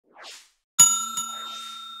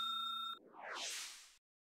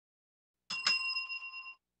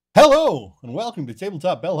Hello, and welcome to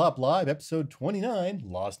Tabletop Bellhop Live, Episode 29,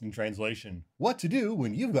 Lost in Translation. What to do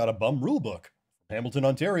when you've got a bum rulebook. From Hamilton,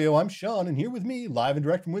 Ontario, I'm Sean, and here with me, live and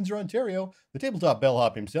direct from Windsor, Ontario, the Tabletop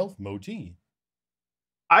Bellhop himself, Mo T.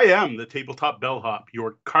 I am the Tabletop Bellhop,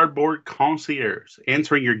 your cardboard concierge,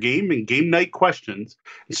 answering your game and game night questions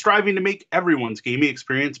and striving to make everyone's gaming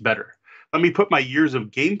experience better. Let me put my years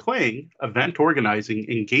of game playing, event organizing,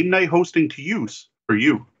 and game night hosting to use for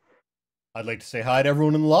you. I'd like to say hi to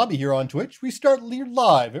everyone in the lobby here on Twitch. We start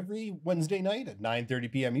live every Wednesday night at 9:30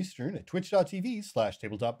 p.m. Eastern at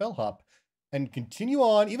twitch.tv/tabletopbellhop and continue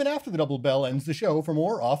on even after the double bell ends the show for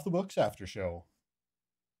more Off the Books after show.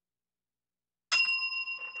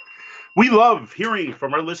 We love hearing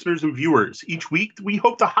from our listeners and viewers. Each week, we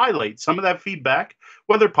hope to highlight some of that feedback,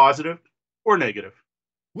 whether positive or negative.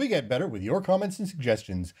 We get better with your comments and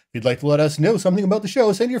suggestions. If you'd like to let us know something about the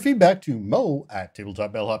show, send your feedback to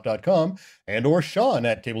mo@tabletopbellhop.com and or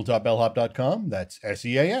Sean@tabletopbellhop.com. That's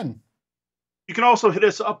SEAN. You can also hit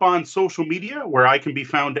us up on social media, where I can be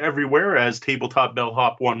found everywhere as Tabletop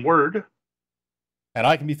Bellhop, one word. And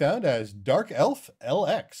I can be found as Dark Elf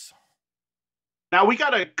LX. Now, we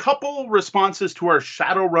got a couple responses to our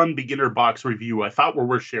Shadowrun Beginner Box review I thought were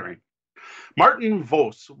worth sharing. Martin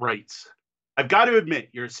Vos writes, I've got to admit,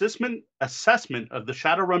 your assessment of the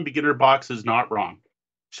Shadowrun Beginner Box is not wrong.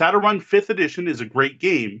 Shadowrun 5th Edition is a great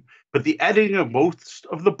game, but the editing of most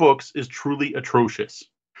of the books is truly atrocious.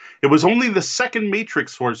 It was only the second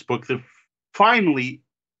Matrix source book that finally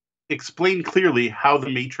explained clearly how the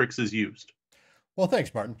Matrix is used. Well,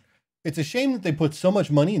 thanks, Martin. It's a shame that they put so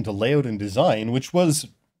much money into layout and design, which was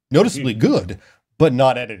noticeably good, but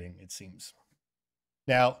not editing, it seems.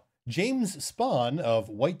 Now, James Spahn of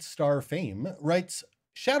White Star fame writes,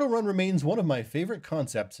 Shadowrun remains one of my favorite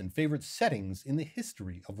concepts and favorite settings in the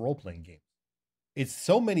history of role-playing games. It's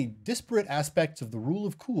so many disparate aspects of the rule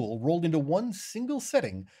of cool rolled into one single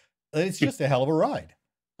setting that it's just a hell of a ride.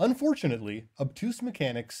 Unfortunately, obtuse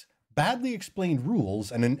mechanics, badly explained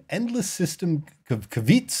rules, and an endless system of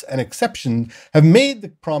caveats and exceptions have made the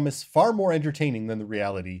promise far more entertaining than the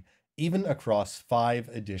reality, even across 5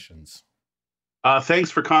 editions. Thanks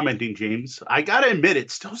for commenting, James. I gotta admit, it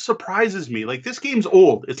still surprises me. Like, this game's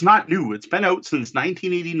old. It's not new. It's been out since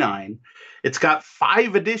 1989. It's got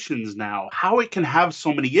 5 editions now. How it can have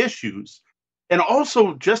so many issues. And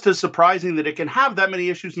also, just as surprising that it can have that many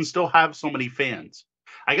issues and still have so many fans.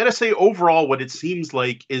 I gotta say, overall, what it seems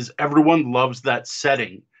like is everyone loves that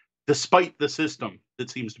setting, despite the system that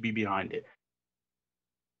seems to be behind it.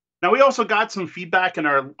 Now, we also got some feedback on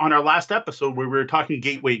our last episode where we were talking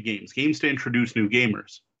gateway games to introduce new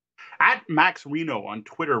gamers. At Max Reno on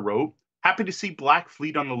Twitter wrote, happy to see Black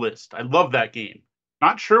Fleet on the list. I love that game.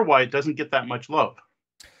 Not sure why it doesn't get that much love.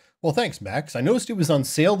 Well, thanks, Max. I noticed it was on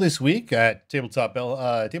sale this week at Tabletop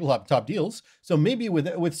Top Deals, so maybe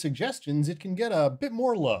with suggestions, it can get a bit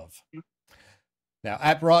more love. Now,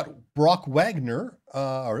 at Brock Wager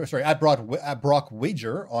on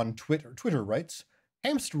Twitter writes,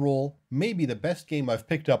 Hamster Roll may be the best game I've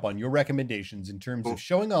picked up on your recommendations in terms of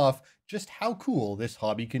showing off just how cool this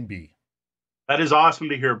hobby can be. That is awesome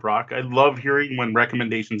to hear, Brock. I love hearing when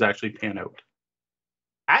recommendations actually pan out.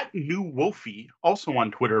 At New Wolfie, also on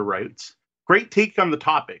Twitter, writes, great take on the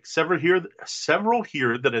topic. Several here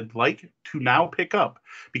that I'd like to now pick up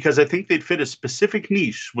because I think they'd fit a specific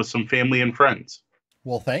niche with some family and friends.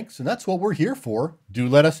 Well, thanks, and that's what we're here for. Do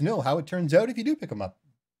let us know how it turns out if you do pick them up.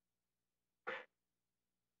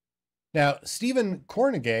 Now, Stephen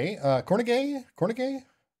Cornegay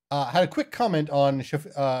had a quick comment on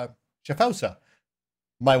Schaffhauser.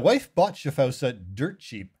 My wife bought Schaffhauser dirt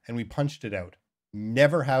cheap, and we punched it out.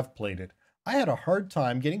 Never have played it. I had a hard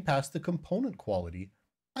time getting past the component quality.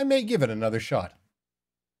 I may give it another shot.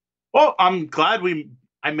 Well, I'm glad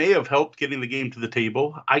I may have helped getting the game to the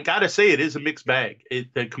table. I gotta say, it is a mixed bag.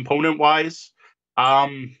 Component-wise,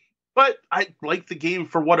 but I liked the game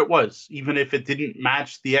for what it was, even if it didn't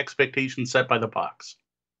match the expectations set by the box.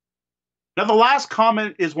 Now, the last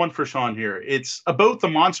comment is one for Sean here. It's about the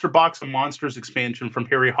Monster Box of Monsters expansion from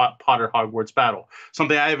Harry Potter Hogwarts Battle,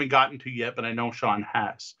 something I haven't gotten to yet, but I know Sean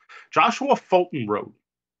has. Joshua Fulton wrote,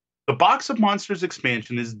 the Box of Monsters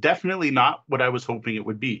expansion is definitely not what I was hoping it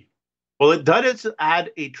would be. While it does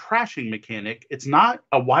add a trashing mechanic, it's not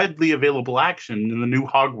a widely available action in the new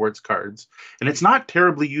Hogwarts cards, and it's not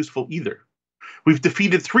terribly useful either. We've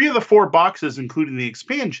defeated 3 of the 4 boxes, including the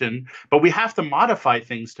expansion, but we have to modify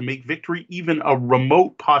things to make victory even a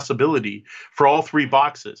remote possibility for all 3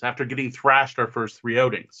 boxes after getting thrashed our first 3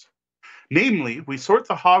 outings. Namely, we sort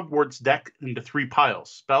the Hogwarts deck into 3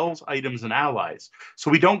 piles, spells, items, and allies,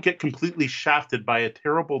 so we don't get completely shafted by a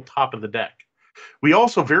terrible top of the deck. We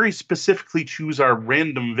also very specifically choose our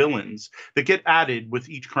random villains that get added with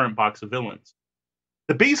each current box of villains.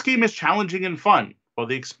 The base game is challenging and fun, while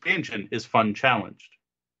the expansion is fun challenged.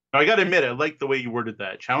 Now, I got to admit, I like the way you worded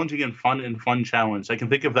that. Challenging and fun challenged. I can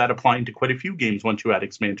think of that applying to quite a few games once you add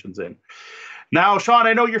expansions in. Now, Sean,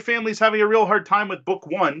 I know your family's having a real hard time with book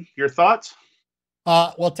 1. Your thoughts?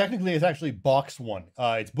 Well, technically, it's actually box 1.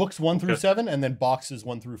 It's books 1 through 7, and then boxes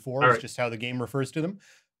 1 through 4. It's just how the game refers to them.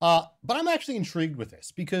 But I'm actually intrigued with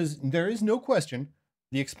this because there is no question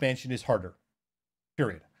the expansion is harder.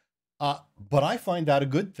 Period. But I find that a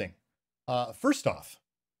good thing. First off,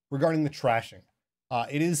 regarding the trashing,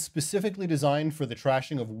 it is specifically designed for the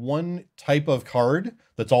trashing of one type of card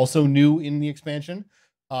that's also new in the expansion.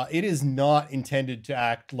 It is not intended to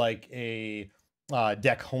act like a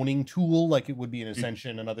deck honing tool like it would be in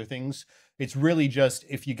Ascension and other things. It's really just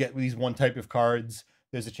if you get these one type of cards,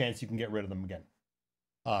 there's a chance you can get rid of them again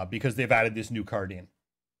because they've added this new card in.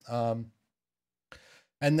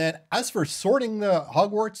 And then as for sorting the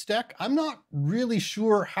Hogwarts deck, I'm not really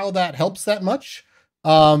sure how that helps that much.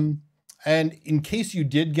 And in case you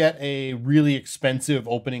did get a really expensive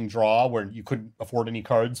opening draw where you couldn't afford any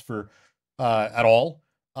cards for at all,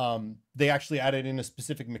 they actually added in a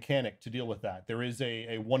specific mechanic to deal with that. There is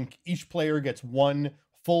each player gets one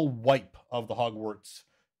full wipe of the Hogwarts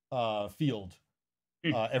field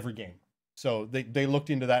every game. So they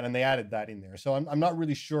looked into that and they added that in there. So I'm not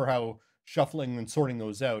really sure how shuffling and sorting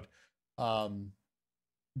those out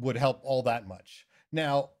would help all that much.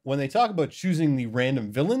 Now, when they talk about choosing the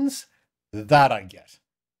random villains, that I get.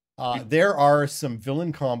 There are some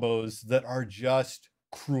villain combos that are just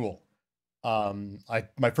cruel.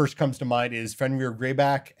 My first comes to mind is Fenrir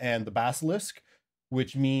Greyback and the Basilisk,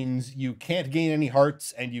 which means you can't gain any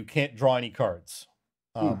hearts and you can't draw any cards.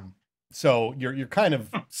 So you're kind of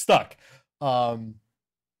stuck.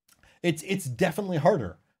 It's definitely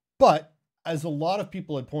harder, but as a lot of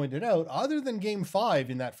people had pointed out, other than game 5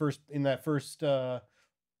 in that first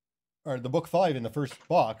or the book 5 in the first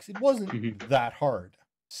box, it wasn't that hard.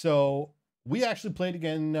 So we actually played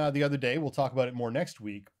again the other day. We'll talk about it more next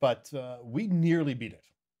week, but we nearly beat it.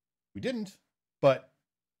 We didn't, but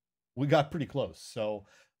we got pretty close. So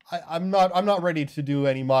I'm not ready to do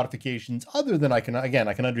any modifications other than I can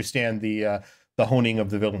understand the honing of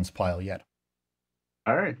the villains pile yet.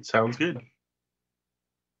 All right, sounds good.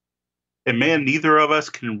 And man, neither of us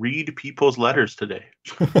can read people's letters today.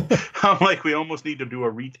 I'm like, we almost need to do a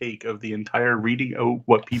retake of the entire reading out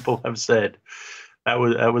what people have said. That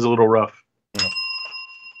was a little rough. Yeah.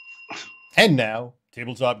 And now,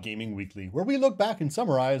 Tabletop Gaming Weekly, where we look back and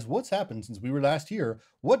summarize what's happened since we were last here,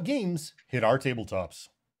 what games hit our tabletops.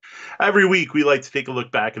 Every week, we like to take a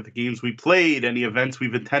look back at the games we played, any events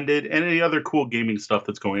we've attended, and any other cool gaming stuff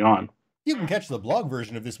that's going on. You can catch the blog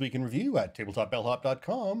version of This Week in Review at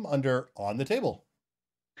tabletopbellhop.com under On the Table.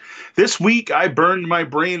 This week, I burned my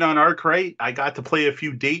brain on Arkwright. I got to play a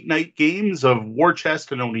few date night games of War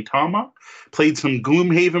Chest and Onitama, played some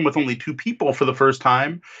Gloomhaven with only 2 people for the first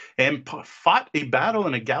time, and fought a battle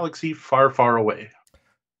in a galaxy far, far away.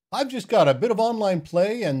 I've just got a bit of online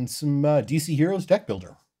play and some DC Heroes deck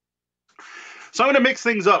builder. So I'm going to mix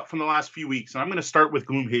things up from the last few weeks, and I'm going to start with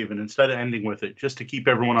Gloomhaven instead of ending with it, just to keep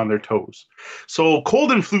everyone on their toes. So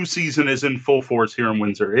cold and flu season is in full force here in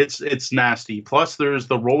Windsor. It's nasty. Plus, there's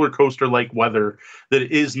the roller coaster-like weather that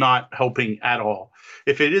is not helping at all.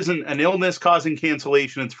 If it isn't an illness causing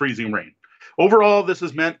cancellation, it's freezing rain. Overall, this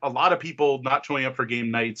has meant a lot of people not showing up for game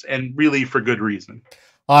nights, and really for good reason.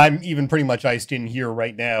 I'm even pretty much iced in here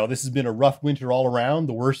right now. This has been a rough winter all around,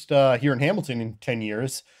 the worst here in Hamilton in 10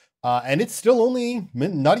 years. And it's still only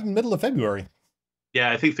not even middle of February.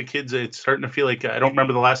 Yeah, I think the kids, it's starting to feel like, I don't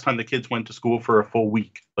remember the last time the kids went to school for a full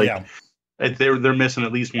week. They're missing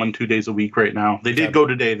at least 1-2 days a week right now. They did go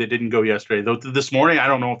today. They didn't go yesterday. Though this morning, I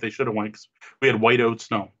don't know if they should have went because we had whiteout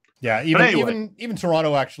snow. Yeah, even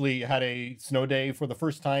Toronto actually had a snow day for the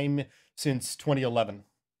first time since 2011.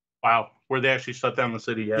 Wow, where they actually shut down the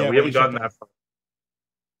city. Yeah, we haven't gotten that far.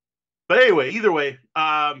 But anyway, either way,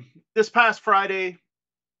 this past Friday,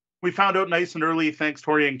 we found out nice and early, thanks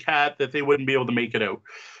Tori and Kat, that they wouldn't be able to make it out.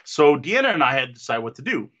 So Deanna and I had to decide what to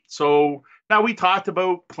do. So now we talked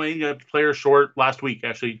about playing a player short last week.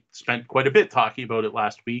 Actually spent quite a bit talking about it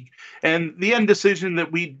last week. And the end decision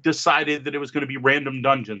that we decided that it was going to be random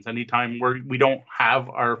dungeons anytime where we don't have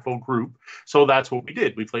our full group. So that's what we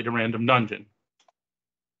did. We played a random dungeon.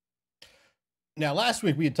 Now, last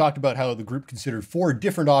week we had talked about how the group considered 4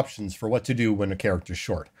 different options for what to do when a character's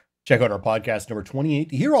short. Check out our podcast number 28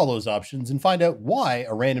 to hear all those options and find out why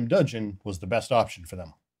a random dungeon was the best option for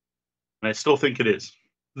them. And I still think it is.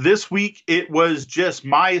 This week, it was just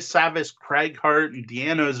my Savis Craghart and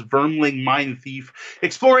Deanna's Vermling Mind Thief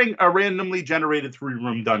exploring a randomly generated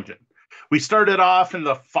three-room dungeon. We started off in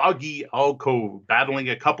the foggy alcove, battling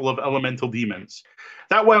a couple of elemental demons.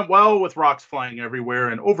 That went well with rocks flying everywhere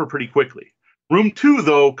and over pretty quickly. Room 2,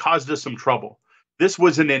 though, caused us some trouble. This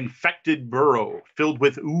was an infected burrow filled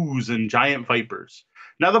with ooze and giant vipers.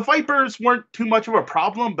 Now, the vipers weren't too much of a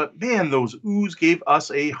problem, but man, those ooze gave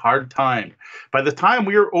us a hard time. By the time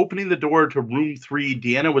we were opening the door to room 3,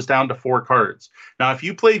 Deanna was down to 4 cards. Now, if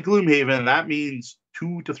you played Gloomhaven, that means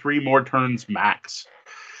 2 to 3 more turns max.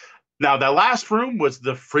 Now, that last room was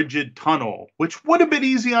the Frigid Tunnel, which would have been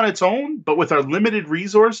easy on its own, but with our limited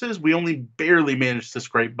resources, we only barely managed to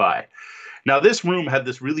scrape by. Now, this room had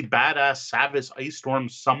this really badass Savis Ice Storm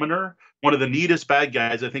Summoner, one of the neatest bad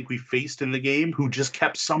guys I think we faced in the game, who just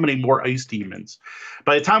kept summoning more ice demons.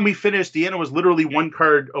 By the time we finished, Deanna was literally 1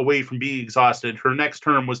 card away from being exhausted. Her next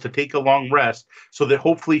turn was to take a long rest so that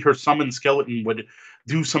hopefully her summoned skeleton would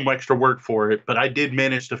do some extra work for it, but I did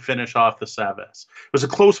manage to finish off the Savis. It was a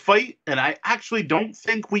close fight, and I actually don't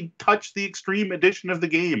think we touched the extreme edition of the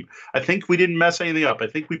game. I think we didn't mess anything up. I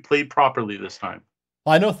think we played properly this time.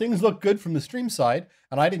 I know things look good from the stream side,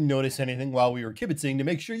 and I didn't notice anything while we were kibitzing to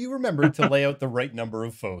make sure you remembered to lay out the right number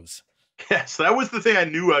of foes. Yes, that was the thing I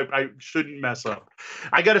knew I shouldn't mess up.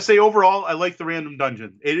 I got to say, overall, I like the random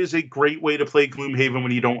dungeon. It is a great way to play Gloomhaven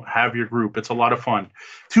when you don't have your group. It's a lot of fun.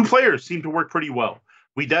 2 players seem to work pretty well.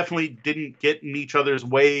 We definitely didn't get in each other's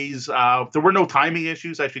ways. There were no timing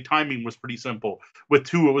issues. Actually, timing was pretty simple. With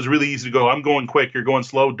 2, it was really easy to go. I'm going quick. You're going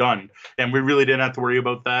slow. Done. And we really didn't have to worry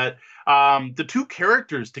about that. The 2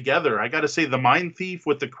 characters together, I got to say, the Mind Thief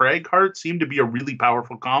with the Craghart seemed to be a really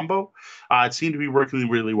powerful combo. It seemed to be working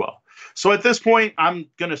really well. So at this point, I'm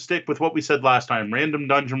going to stick with what we said last time. Random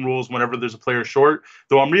dungeon rules whenever there's a player short.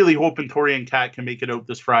 Though I'm really hoping Tori and Kat can make it out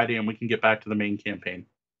this Friday and we can get back to the main campaign.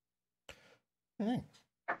 All right.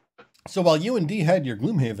 So while you and D had your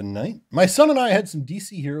Gloomhaven night, my son and I had some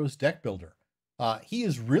DC Heroes deck builder. He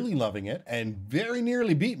is really loving it and very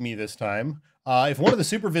nearly beat me this time. If one of the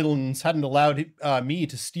supervillains hadn't allowed me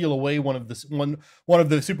to steal away one of the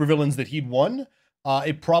supervillains that he'd won,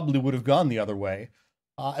 it probably would have gone the other way.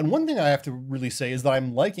 And one thing I have to really say is that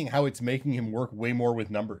I'm liking how it's making him work way more with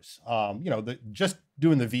numbers. Just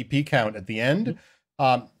doing the VP count at the end,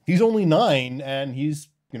 he's only 9 and he's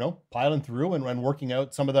piling through and working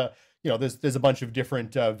out some of the. There's a bunch of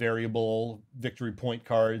different variable victory point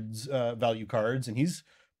cards, value cards, and he's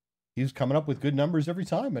coming up with good numbers every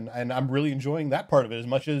time, and I'm really enjoying that part of it as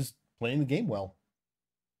much as playing the game well.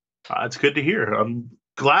 It's good to hear. I'm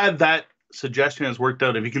glad that suggestion has worked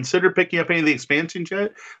out. Have you considered picking up any of the expansions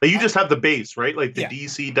yet? Like you just have the base, right? Like the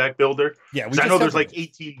DC deck builder. Yeah, I know there's like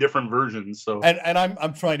 18 different versions. So and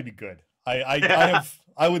I'm trying to be good. I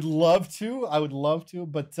would love to,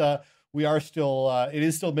 but we are still, it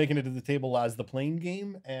is still making it to the table as the plain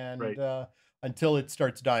game. And until it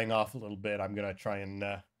starts dying off a little bit, I'm going to try and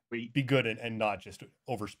be good and not just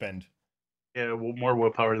overspend. Yeah, well, more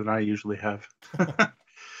willpower than I usually have.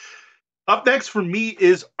 Up next for me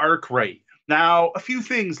is Arkwright. Now, a few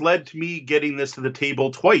things led to me getting this to the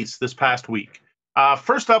table twice this past week.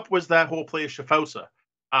 First up was that whole play of Shafausa.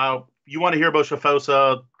 You want to hear about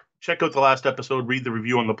Shafausa, check out the last episode, read the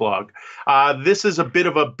review on the blog. This is a bit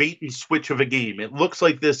of a bait and switch of a game. It looks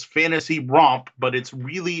like this fantasy romp, but it's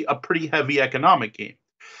really a pretty heavy economic game.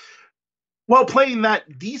 Well, playing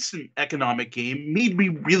that decent economic game made me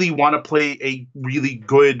really want to play a really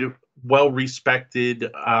good,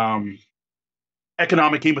 well-respected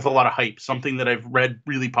economic game with a lot of hype, something that I've read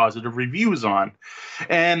really positive reviews on.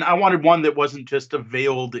 And I wanted one that wasn't just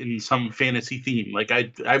veiled in some fantasy theme. Like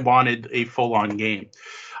I wanted a full-on game.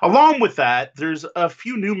 Along with that, there's a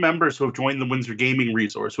few new members who have joined the Windsor Gaming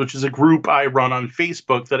Resource, which is a group I run on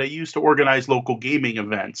Facebook that I use to organize local gaming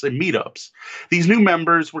events and meetups. These new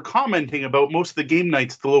members were commenting about most of the game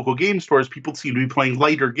nights at the local game stores. People seem to be playing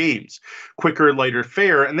lighter games, quicker, lighter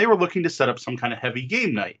fare, and they were looking to set up some kind of heavy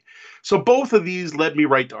game night. So both of these led me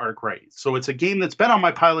right to Arkwright. So it's a game that's been on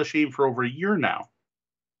my pile of shame for over a year now.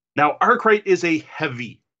 Now, Arkwright is a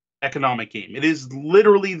heavy economic game. It is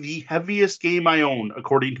literally the heaviest game I own,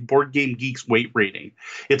 according to Board Game Geek's weight rating.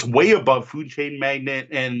 It's way above Food Chain Magnate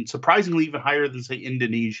and surprisingly even higher than, say,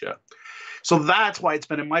 Indonesia. So that's why it's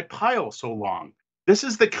been in my pile so long. This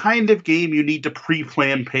is the kind of game you need to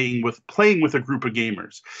pre-plan playing with a group of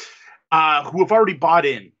gamers who have already bought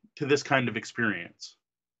in to this kind of experience.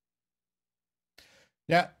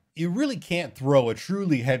 Yeah, you really can't throw a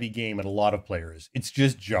truly heavy game at a lot of players. It's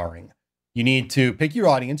just jarring. You need to pick your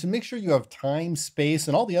audience and make sure you have time, space,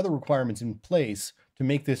 and all the other requirements in place to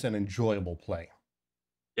make this an enjoyable play.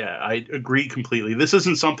 Yeah, I agree completely. This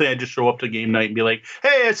isn't something I just show up to game night and be like,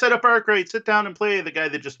 "Hey, I set up Arkwright, sit down and play." The guy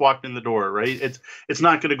that just walked in the door, right? It's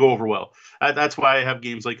not going to go over well. That's why I have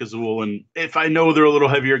games like Azul, and if I know they're a little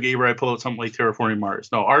heavier gamer, I pull out something like Terraforming Mars.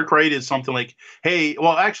 No, Arkwright is something like, hey,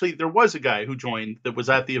 well, actually, there was a guy who joined that was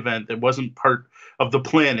at the event that wasn't part of the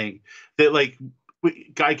planning. That like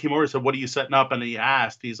guy came over and said, "What are you setting up?" And he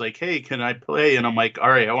asked, he's like, "Hey, can I play?" And I'm like,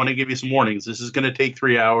 "All right, I want to give you some warnings. This is going to take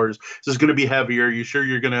 3 hours. This is going to be heavier. You sure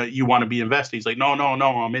you want to be invested?" He's like, "No, no,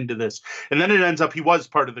 no, I'm into this." And then it ends up he was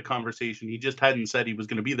part of the conversation. He just hadn't said he was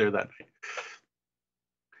going to be there that night.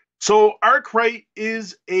 So Arkwright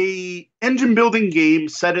is a engine building game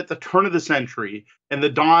set at the turn of the century and the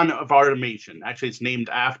dawn of automation. Actually, it's named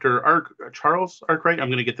after Charles Arkwright. I'm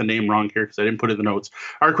going to get the name wrong here because I didn't put it in the notes.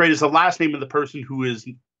 Arkwright is the last name of the person who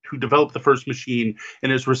developed the first machine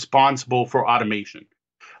and is responsible for automation.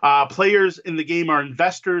 Players in the game are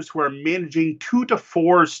investors who are managing 2 to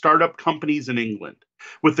 4 startup companies in England,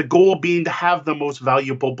 with the goal being to have the most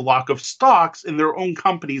valuable block of stocks in their own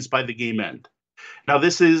companies by the game end. Now,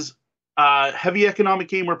 this is a heavy economic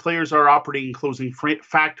game where players are operating and closing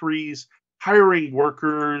factories, hiring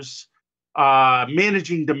workers,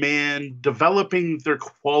 managing demand, developing their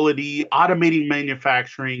quality, automating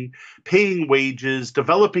manufacturing, paying wages,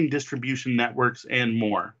 developing distribution networks, and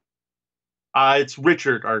more. It's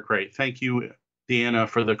Richard Arkwright. Thank you, Deanna,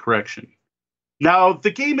 for the correction. Now,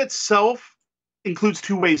 the game itself includes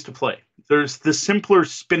 2 ways to play. There's the simpler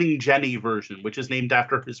Spinning Jenny version, which is named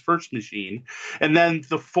after his first machine, and then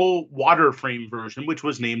the full water frame version, which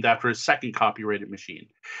was named after his second copyrighted machine.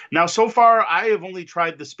 Now, so far, I have only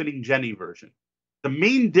tried the Spinning Jenny version. The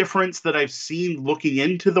main difference that I've seen looking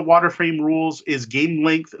into the water frame rules is game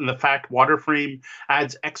length and the fact water frame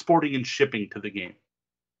adds exporting and shipping to the game.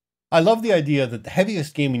 I love the idea that the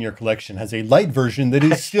heaviest game in your collection has a light version that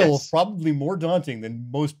is still Yes. probably more daunting than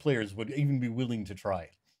most players would even be willing to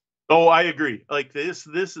try. Oh, I agree. Like this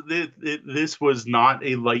was not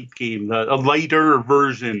a light game. A lighter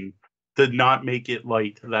version did not make it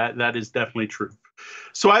light. That is definitely true.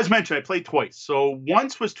 So as mentioned, I played twice. So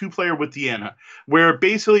once was 2-player with Deanna, where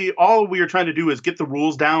basically all we were trying to do is get the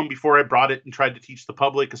rules down before I brought it and tried to teach the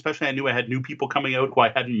public. Especially I knew I had new people coming out who I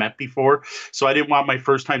hadn't met before. So I didn't want my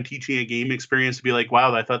first time teaching a game experience to be like,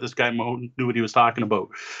 wow, I thought this guy knew what he was talking about.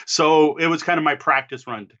 So it was kind of my practice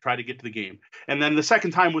run to try to get to the game. And then the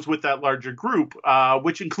second time was with that larger group,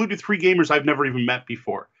 which included 3 gamers I've never even met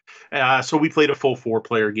before. So we played a full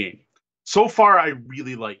 4-player game. So far, I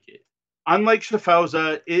really like it. Unlike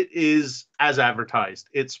Schaffhauser, it is as advertised.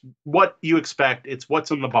 It's what you expect. It's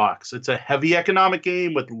what's in the box. It's a heavy economic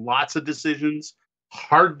game with lots of decisions,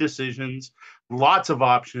 hard decisions, lots of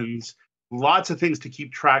options, lots of things to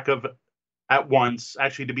keep track of at once.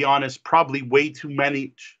 Actually, to be honest, probably way too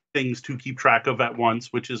many things to keep track of at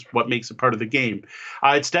once, which is what makes it part of the game.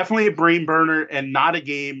 It's definitely a brain burner and not a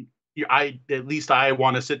game at least I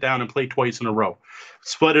want to sit down and play twice in a row.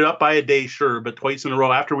 Split it up by a day, sure, but twice in a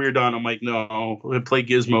row after we were done, I'm like, no, we'll play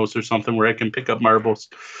Gizmos or something where I can pick up marbles.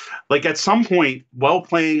 Like at some point, while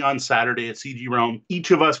playing on Saturday at CG Realm,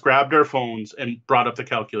 each of us grabbed our phones and brought up the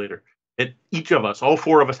calculator. Each of us, all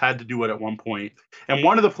 4 of us had to do it at one point. And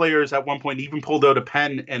one of the players at one point even pulled out a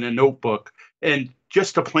pen and a notebook and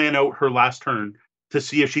just to plan out her last turn to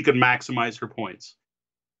see if she could maximize her points.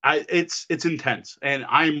 It's intense, and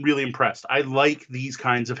I'm really impressed. I like these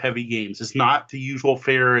kinds of heavy games. It's not the usual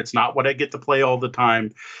fare. It's not what I get to play all the time.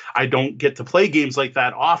 I don't get to play games like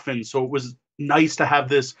that often, so it was nice to have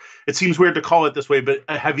this. It seems weird to call it this way, but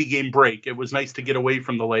a heavy game break. It was nice to get away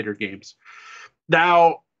from the lighter games.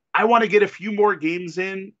 Now, I want to get a few more games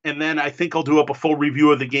in, and then I think I'll do up a full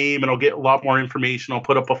review of the game, and I'll get a lot more information. I'll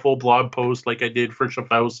put up a full blog post like I did for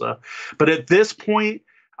Schaffhauser. But at this point,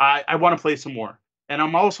 I want to play some more. And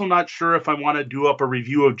I'm also not sure if I want to do up a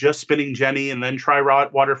review of just Spinning Jenny and then try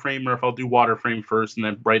Waterframe, or if I'll do Waterframe first and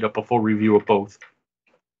then write up a full review of both.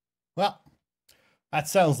 Well, that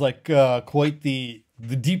sounds like quite the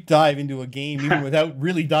deep dive into a game, even without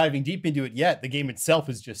really diving deep into it yet. The game itself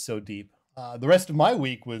is just so deep. The rest of my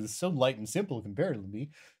week was so light and simple comparatively.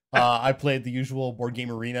 I played the usual Board Game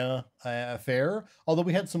Arena affair, although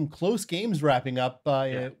we had some close games wrapping up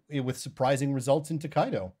with surprising results in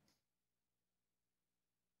Tokaido.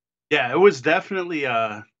 Yeah, it was definitely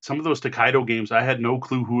some of those Tokaido games. I had no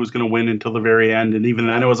clue who was going to win until the very end. And even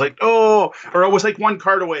then, it was like, oh, or I was like 1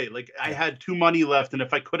 card away. Like I had 2 money left. And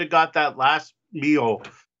if I could have got that last meal,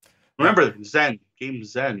 remember Zen, game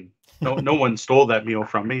Zen. No one stole that meal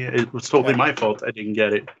from me. It was totally my fault. I didn't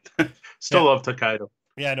get it. Still love Tokaido.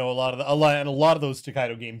 Yeah, I know a lot of those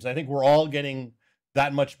Tokaido games. I think we're all getting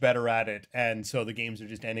that much better at it. And so the games are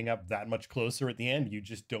just ending up that much closer at the end. You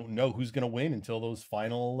just don't know who's going to win until those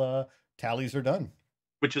final tallies are done.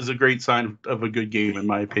 Which is a great sign of a good game, in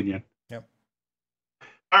my opinion. Yep.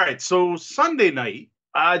 All right, so Sunday night,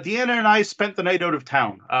 Deanna and I spent the night out of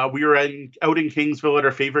town. We were out in Kingsville at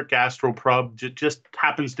our favorite gastro pub. It just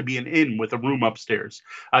happens to be an inn with a room upstairs,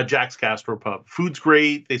 Jack's Gastro Pub. Food's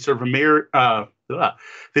great. They serve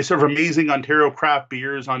they serve amazing Ontario craft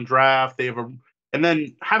beers on draft. And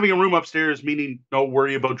then having a room upstairs, meaning no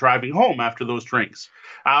worry about driving home after those drinks.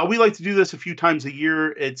 We like to do this a few times a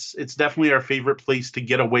year. It's definitely our favorite place to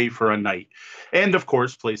get away for a night, and of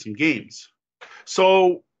course, play some games.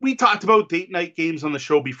 So we talked about date night games on the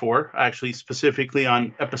show before, actually specifically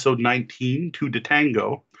on episode 19, Two to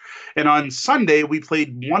Tango. And on Sunday, we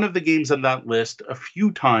played one of the games on that list a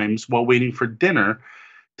few times while waiting for dinner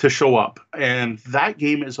to show up. And that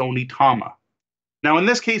game is Onitama. Now, in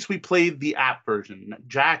this case, we played the app version.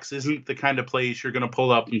 Jack's isn't the kind of place you're going to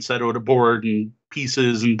pull up and set out a board and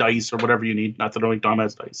pieces and dice or whatever you need. Not that Onitama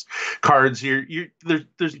has dice. Cards,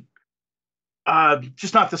 there's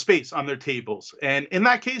just not the space on their tables. And in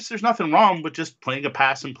that case, there's nothing wrong with just playing a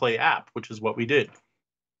pass and play app, which is what we did.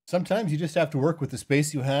 Sometimes you just have to work with the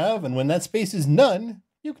space you have, and when that space is none,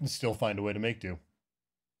 you can still find a way to make do.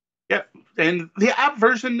 Yeah, and the app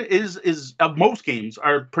version is of most games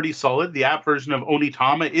are pretty solid. The app version of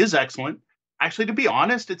Onitama is excellent. Actually, to be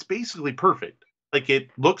honest, it's basically perfect. Like, it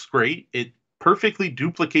looks great. It perfectly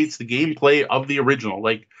duplicates the gameplay of the original.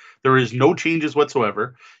 Like, there is no changes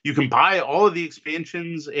whatsoever. You can buy all of the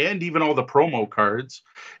expansions and even all the promo cards.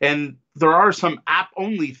 And there are some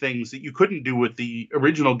app-only things that you couldn't do with the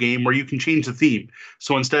original game where you can change the theme.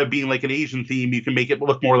 So instead of being like an Asian theme, you can make it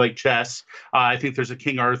look more like chess. I think there's a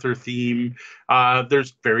King Arthur theme.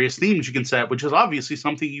 There's various themes you can set, which is obviously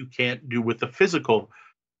something you can't do with the physical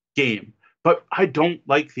game. But I don't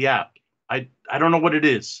like the app. I don't know what it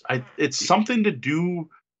is. It's something to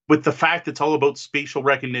do with the fact it's all about spatial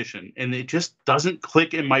recognition, and it just doesn't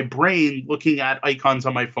click in my brain looking at icons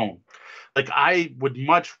on my phone. Like, I would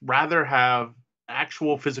much rather have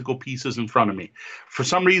actual physical pieces in front of me. For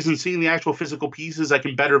some reason, seeing the actual physical pieces, I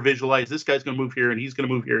can better visualize this guy's going to move here, and he's going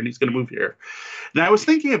to move here, and he's going to move here. And I was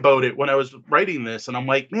thinking about it when I was writing this, and I'm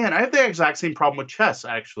like, man, I have the exact same problem with chess,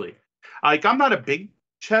 actually. Like, I'm not a big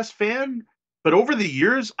chess fan, but over the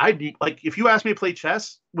years, if you ask me to play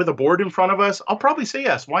chess with a board in front of us, I'll probably say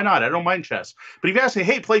yes. Why not? I don't mind chess. But if you ask me,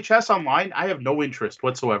 hey, play chess online, I have no interest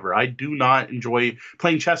whatsoever. I do not enjoy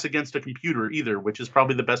playing chess against a computer either, which is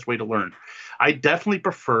probably the best way to learn. I definitely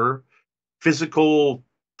prefer physical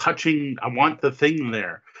touching. I want the thing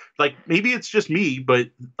there. Like, maybe it's just me,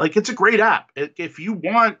 but like, it's a great app. If you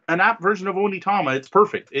want an app version of Onitama, it's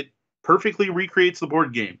perfect. It perfectly recreates the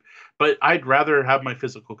board game. But I'd rather have my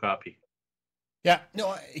physical copy. Yeah,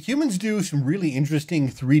 no, humans do some really interesting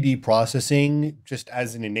 3D processing just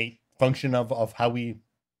as an innate function of how we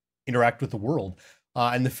interact with the world.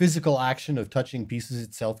 And the physical action of touching pieces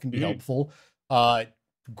itself can be helpful.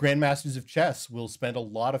 Grandmasters of chess will spend a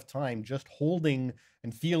lot of time just holding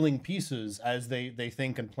and feeling pieces as they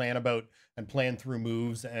think and plan about and plan through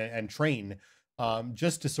moves and train,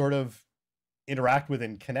 just to sort of interact with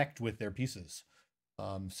and connect with their pieces.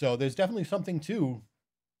 So there's definitely something to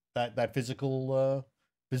that physical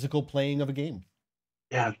playing of a game.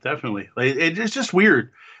 Yeah, definitely. Like, it's just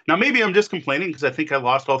weird. Now, maybe I'm just complaining because I think I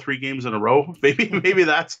lost all 3 games in a row. Maybe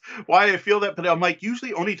that's why I feel that. But I'm like,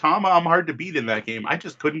 usually Onitama, I'm hard to beat in that game. I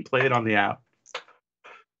just couldn't play it on the app.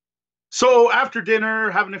 So after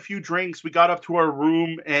dinner, having a few drinks, we got up to our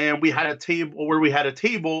room and we had a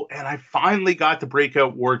table, and I finally got the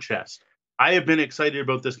Breakout War Chest. I have been excited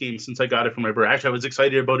about this game since I got it for my birthday. Actually, I was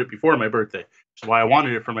excited about it before my birthday, which is why I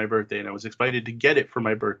wanted it for my birthday, and I was excited to get it for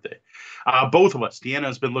my birthday. Both of us, Deanna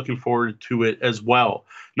has been looking forward to it as well.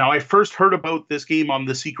 Now, I first heard about this game on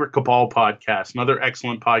the Secret Cabal podcast, another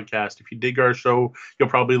excellent podcast. If you dig our show, you'll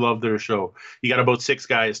probably love their show. You got about 6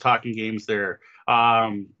 guys talking games there.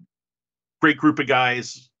 Great group of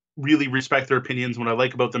guys. Really respect their opinions. What I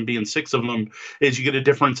like about them being 6 of them is you get a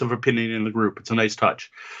difference of opinion in the group. It's a nice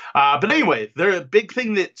touch. But anyway, the big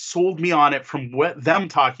thing that sold me on it from them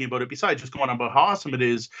talking about it, besides just going on about how awesome it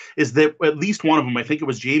is that at least one of them, I think it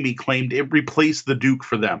was Jamie, claimed it replaced the Duke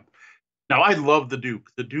for them. Now, I love the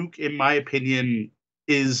Duke. The Duke, in my opinion,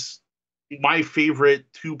 is my favorite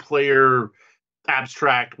 2-player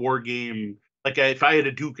abstract war game. Like, if I had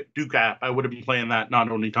a Duke app, I would have been playing that, not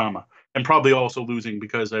Onitama. And probably also losing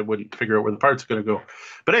because I wouldn't figure out where the parts are going to go.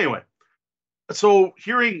 But anyway, so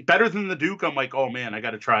hearing better than the Duke, I'm like, oh man, I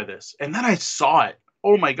got to try this. And then I saw it.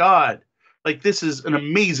 Oh my God. Like, this is an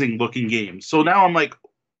amazing looking game. So now I'm like,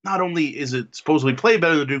 not only is it supposedly play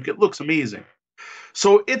better than the Duke, it looks amazing.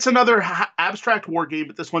 So it's another abstract war game,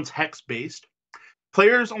 but this one's hex based.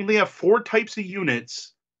 Players only have 4 types of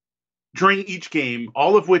units during each game,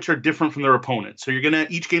 all of which are different from their opponent. So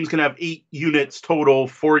each game's gonna have 8 units total.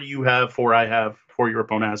 4 you have, 4 I have, 4 your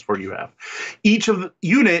opponent has, 4 you have. Each of the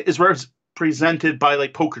unit is represented by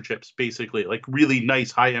like poker chips, basically, like really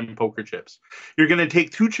nice high-end poker chips. You're gonna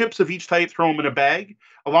take 2 chips of each type, throw them in a bag,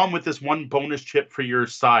 along with this 1 bonus chip for your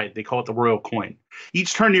side. They call it the royal coin.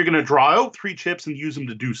 Each turn, you're gonna draw out 3 chips and use them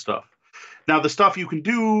to do stuff. Now, the stuff you can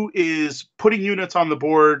do is putting units on the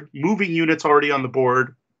board, moving units already on the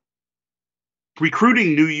board,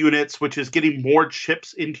 recruiting new units, which is getting more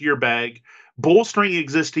chips into your bag, bolstering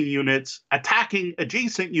existing units, attacking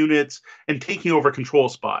adjacent units, and taking over control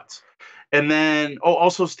spots. And then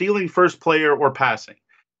also stealing first player or passing.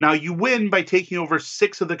 Now, you win by taking over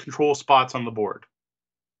 6 of the control spots on the board.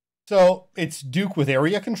 So it's Duke with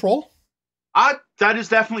area control? That is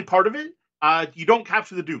definitely part of it. You don't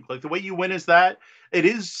capture the Duke. Like, the way you win is that it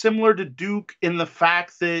is similar to Duke in the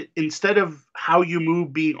fact that instead of how you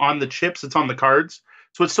move being on the chips, it's on the cards.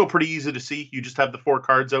 So it's still pretty easy to see. You just have the 4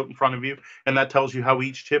 cards out in front of you, and that tells you how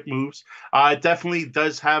each chip moves. It definitely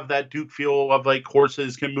does have that Duke feel of like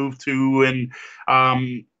horses can move 2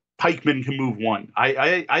 and pikemen can move 1.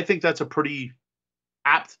 I think that's a pretty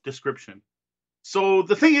apt description. So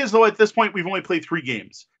the thing is, though, at this point, we've only played 3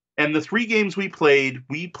 games. And the 3 games we played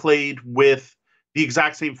with the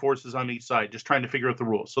exact same forces on each side, just trying to figure out the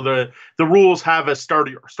rules. So the rules have a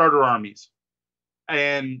starter armies.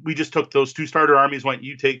 And we just took those 2 starter armies, went,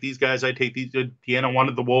 you take these guys, I take these. Deanna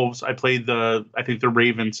wanted the wolves. I played I think the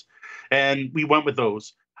ravens. And we went with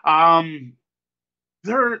those. The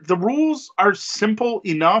rules are simple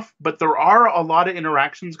enough, but there are a lot of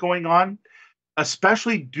interactions going on,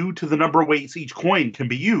 especially due to the number of ways each coin can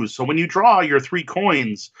be used. So when you draw your 3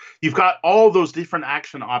 coins, you've got all those different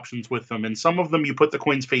action options with them. And some of them you put the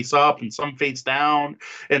coins face up and some face down,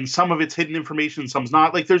 and some of it's hidden information, some's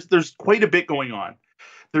not. Like there's quite a bit going on.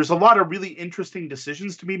 There's a lot of really interesting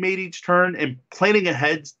decisions to be made each turn, and planning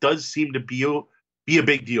ahead does seem to be a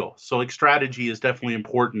big deal. So like strategy is definitely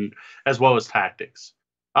important as well as tactics.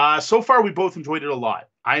 So far, we both enjoyed it a lot.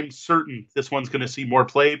 I'm certain this one's going to see more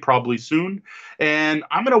play probably soon. And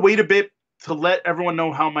I'm going to wait a bit to let everyone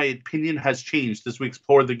know how my opinion has changed as we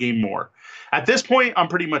explore the game more. At this point, I'm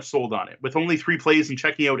pretty much sold on it. With only 3 plays and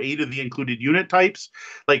checking out 8 of the included unit types,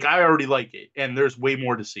 like I already like it. And there's way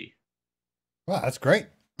more to see. Wow, that's great.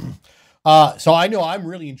 So I know I'm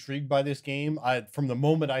really intrigued by this game. From the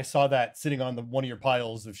moment I saw that sitting on one of your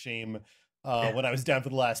piles of shame when I was down for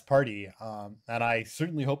the last party, and I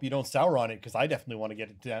certainly hope you don't sour on it, because I definitely want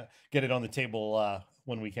to get it on the table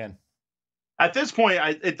when we can. At this point,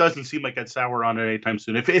 it doesn't seem like I'd sour on it anytime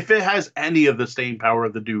soon. If it has any of the staying power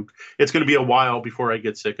of the Duke, it's going to be a while before I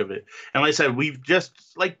get sick of it. And like I said, we've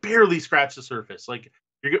just like barely scratched the surface. Like,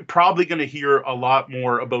 you're probably going to hear a lot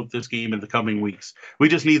more about this game in the coming weeks. We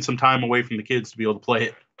just need some time away from the kids to be able to play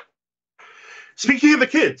it. Speaking of the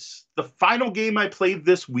kids, the final game I played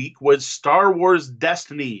this week was Star Wars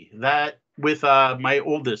Destiny, that with my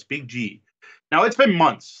oldest, Big G. Now, it's been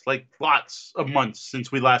months, like lots of months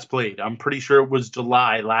since we last played. I'm pretty sure it was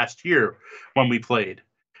July last year when we played.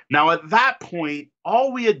 Now, at that point,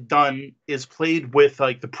 all we had done is played with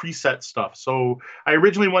like the preset stuff. So I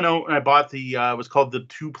originally went out and I bought it was called the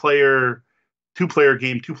two-player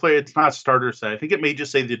game. It's not a starter set. I think it may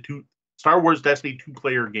just say Star Wars Destiny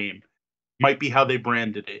 2-player game. Might be how they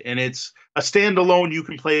branded it. And it's a standalone, you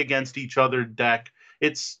can play against each other deck.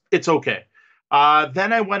 It's okay.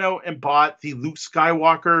 Then I went out and bought the Luke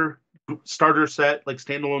Skywalker starter set, like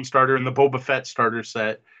standalone starter, and the Boba Fett starter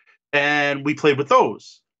set. And we played with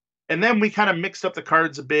those. And then we kind of mixed up the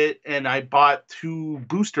cards a bit, and I bought 2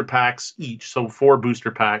 booster packs each, so 4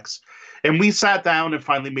 booster packs. And we sat down and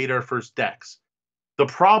finally made our first decks. The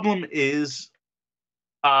problem is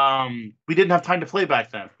we didn't have time to play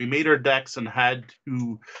back then. We made our decks and had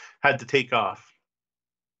to take off.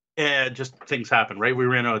 And just things happen, right? We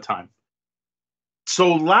ran out of time.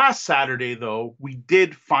 So last Saturday, though, we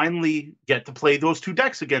did finally get to play those 2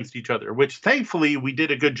 decks against each other, which thankfully we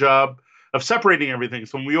did a good job of separating everything.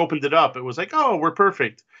 So when we opened it up, it was like, oh, we're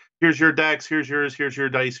perfect. Here's your decks, here's yours, here's your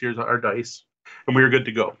dice, here's our dice. And we were good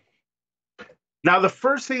to go. Now, the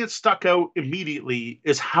first thing that stuck out immediately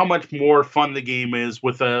is how much more fun the game is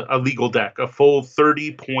with a legal deck, a full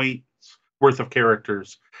 30 points worth of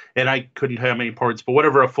characters. And I couldn't have many parts, but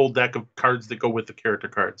whatever, a full deck of cards that go with the character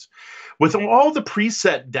cards. With all the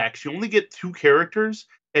preset decks, you only get 2 characters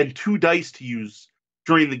and 2 dice to use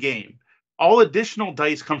during the game. All additional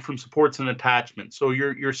dice come from supports and attachments. So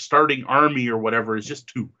your starting army or whatever is just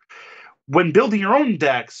 2. When building your own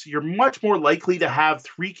decks, you're much more likely to have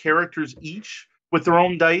 3 characters each with their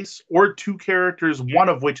own dice, or 2 characters, one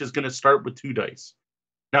of which is going to start with 2 dice.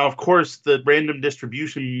 Now, of course, the random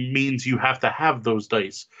distribution means you have to have those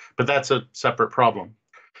dice, but that's a separate problem.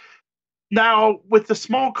 Now, with the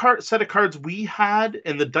small set of cards we had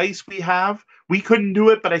and the dice we have, we couldn't do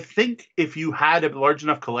it, but I think if you had a large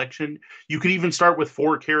enough collection, you could even start with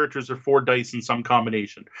 4 characters or 4 dice in some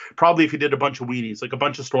combination. Probably if you did a bunch of weenies, like a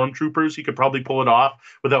bunch of stormtroopers, you could probably pull it off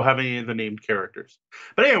without having any of the named characters.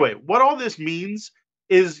 But anyway, what all this means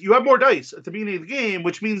is you have more dice at the beginning of the game,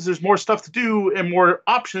 which means there's more stuff to do and more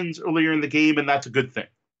options earlier in the game, and that's a good thing.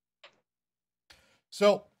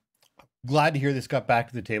 So, glad to hear this got back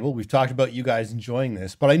to the table. We've talked about you guys enjoying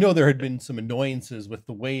this, but I know there had been some annoyances with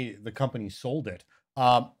the way the company sold it.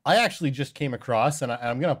 I actually just came across, and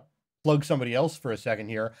I'm going to plug somebody else for a second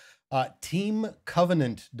here.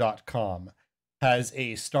 TeamCovenant.com has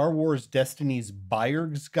a Star Wars Destiny's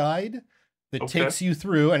buyer's guide that takes you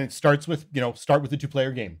through, and it starts with, start with the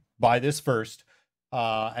 2-player game. Buy this first.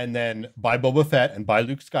 And then buy Boba Fett and buy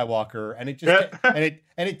Luke Skywalker, and it just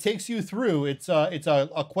it takes you through. It's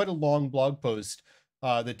a quite a long blog post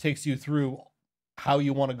that takes you through how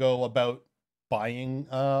you want to go about buying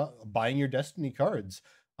your Destiny cards,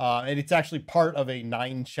 and it's actually part of a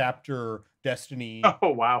 9-chapter Destiny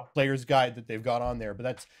player's guide that they've got on there. But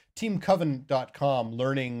that's TeamCovenant.com,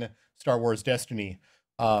 learning Star Wars Destiny.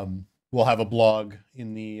 We'll have a blog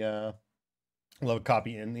in the we'll have a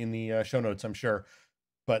copy in the show notes, I'm sure.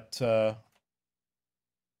 But that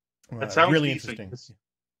sounds really decent. interesting.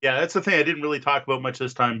 Yeah, that's the thing I didn't really talk about much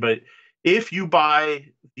this time. But if you buy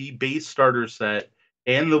the base starter set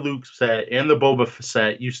and the Luke set and the Boba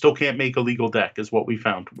set, you still can't make a legal deck, is what we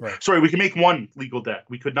found. Right. Sorry, we can make 1 legal deck.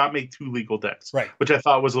 We could not make 2 legal decks, right, which I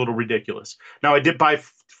thought was a little ridiculous. Now, I did buy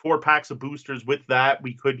 4 packs of boosters with that.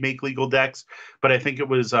 We could make legal decks, but I think it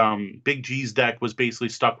was Big G's deck was basically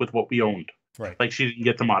stuck with what we owned. Right. Like, she didn't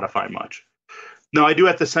get to modify much. Now, I do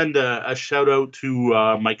have to send a shout out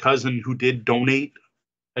to my cousin who did donate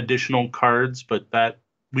additional cards, but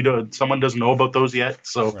someone doesn't know about those yet.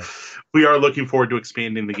 So we are looking forward to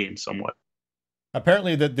expanding the game somewhat.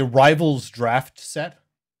 Apparently, the Rivals draft set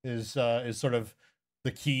is sort of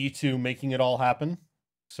the key to making it all happen.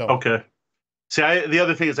 So okay. See, the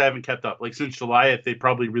other thing is I haven't kept up. Like, since July, they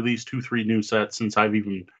probably released 2-3 new sets since I've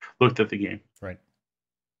even looked at the game. Right.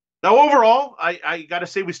 Now, overall, I got to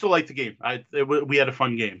say we still like the game. We had a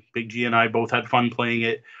fun game. Big G and I both had fun playing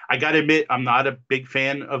it. I got to admit, I'm not a big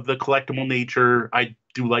fan of the collectible nature. I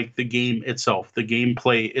do like the game itself. The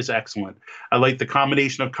gameplay is excellent. I like the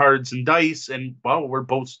combination of cards and dice, and, well, we're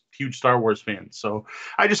both huge Star Wars fans. So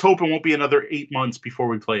I just hope it won't be another 8 months before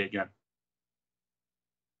we play again.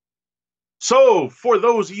 So, for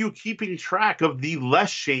those of you keeping track of the Less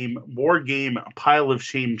Shame Board Game Pile of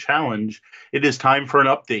Shame Challenge, it is time for an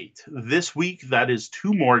update. This week, that is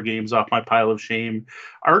 2 more games off my Pile of Shame.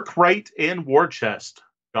 Arkwright and War Chest,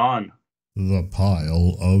 gone. The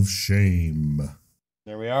Pile of Shame.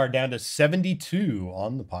 There we are, down to 72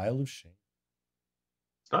 on the Pile of Shame.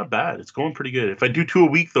 It's not bad. It's going pretty good. If I do 2 a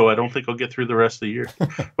week, though, I don't think I'll get through the rest of the year.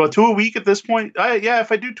 But 2 a week at this point, if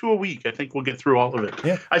I do 2 a week, I think we'll get through all of it.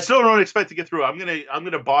 Yeah. I still don't expect to get through it. I'm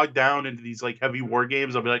gonna bog down into these like heavy war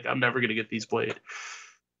games. I'll be like, I'm never gonna get these played.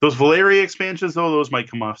 Those Valeria expansions, though, those might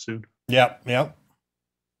come off soon. Yep.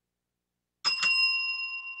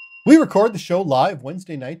 We record the show live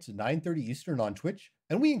Wednesday nights at 9:30 Eastern on Twitch,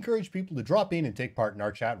 and we encourage people to drop in and take part in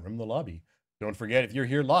our chat room, the lobby. Don't forget, if you're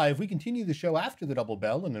here live, we continue the show after the Double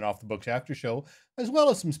Bell and an Off the Books after show, as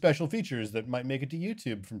well as some special features that might make it to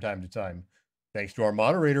YouTube from time to time. Thanks to our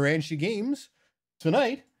moderator, Angie Games.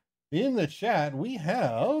 Tonight, in the chat, we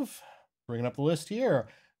have, bringing up the list here.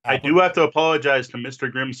 I do have to apologize to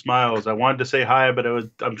Mr. Grim Smiles. I wanted to say hi, but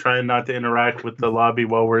I'm trying not to interact with the lobby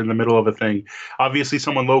while we're in the middle of a thing. Obviously,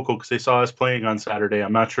 someone local, because they saw us playing on Saturday.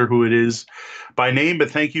 I'm not sure who it is by name, but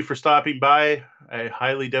thank you for stopping by. I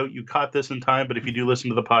highly doubt you caught this in time, but if you do listen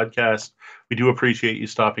to the podcast, we do appreciate you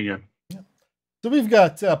stopping in. Yeah. So we've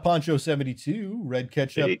got Poncho72, Red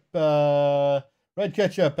Ketchup, Red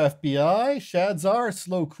Ketchup FBI, Shadzar,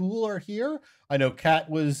 Slow Cool are here. I know Kat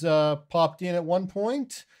was popped in at one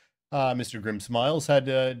point. Mr. Grim Smiles had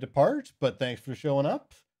to depart, but thanks for showing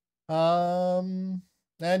up. And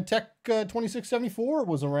Tech 2674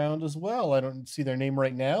 was around as well. I don't see their name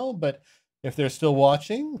right now, but if they're still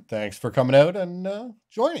watching, thanks for coming out and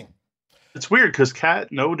joining. It's weird because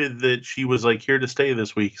Kat noted that she was like here to stay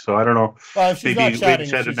this week, so I don't know. If she's not chatting,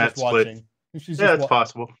 she's just watching. It's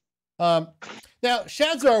possible. Now,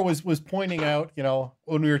 Shadzar was pointing out,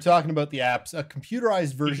 when we were talking about the apps, a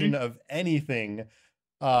computerized version of anything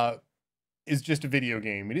is just a video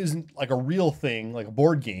game. It isn't like a real thing, like a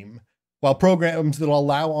board game. While programs that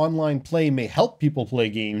allow online play may help people play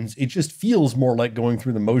games, it just feels more like going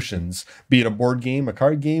through the motions, be it a board game, a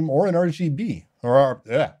card game, or an RGB, or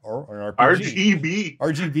an RPG.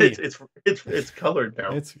 RGB. It's colored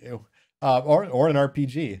now. Or an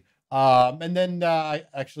RPG. And then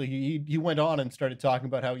he went on and started talking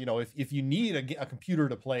about how, if you need a computer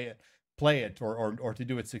to play it or to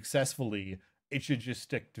do it successfully, it should just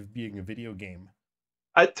stick to being a video game.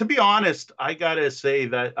 To be honest, I gotta say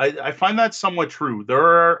that I find that somewhat true. There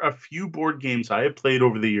are a few board games I have played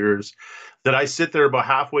over the years that I sit there about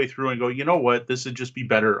halfway through and go, you know what, this would just be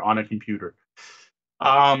better on a computer.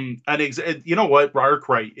 You know what,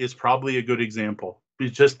 Arkwright is probably a good example.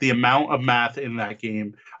 It's just the amount of math in that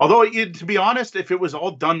game. Although, to be honest, if it was all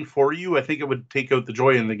done for you, I think it would take out the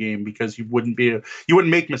joy in the game because you wouldn't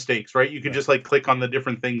make mistakes, right? You could just like click on the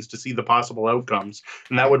different things to see the possible outcomes,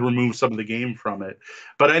 and that would remove some of the game from it.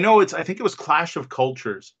 But I think it was Clash of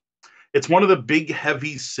Cultures. It's one of the big,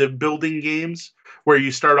 heavy civ building games where you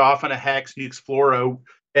start off on a hex and you explore out.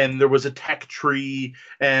 And there was a tech tree,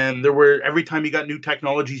 and every time you got new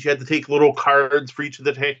technologies, you had to take little cards for each of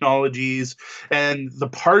the technologies. And the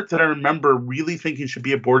part that I remember really thinking should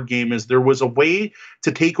be a board game is there was a way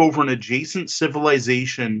to take over an adjacent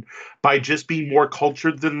civilization by just being more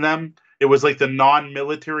cultured than them. It was like the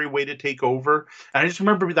non-military way to take over. And I just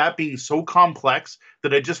remember that being so complex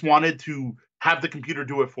that I just wanted to have the computer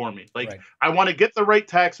do it for me. Like, right. I want to get the right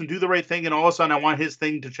text and do the right thing, and all of a sudden I want his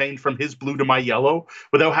thing to change from his blue to my yellow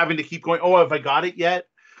without having to keep going, oh, have I got it yet?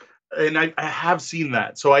 And I have seen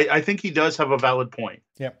that. So I think he does have a valid point.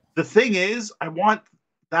 Yep. The thing is, I want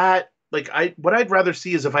that, what I'd rather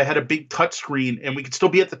see is if I had a big touch screen and we could still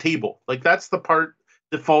be at the table. Like, that's the part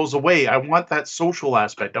that falls away. I want that social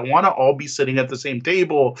aspect. I want to all be sitting at the same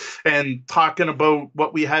table and talking about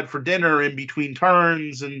what we had for dinner in between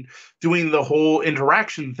turns and doing the whole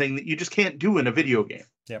interaction thing that you just can't do in a video game.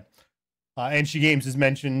 Yeah. And She Games has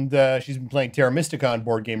mentioned she's been playing Terra Mystica on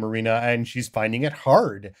Board Game Arena, and she's finding it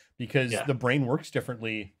hard because the brain works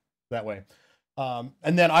differently that way. And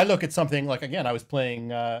then I look at something like, again, I was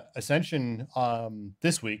playing Ascension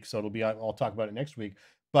this week, so I'll talk about it next week.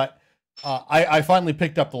 But I finally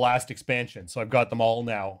picked up the last expansion, so I've got them all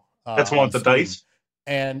now. That's the one with the dice.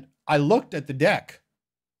 And I looked at the deck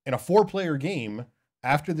in a 4-player game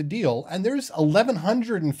after the deal, and there's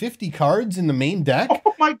 1,150 cards in the main deck.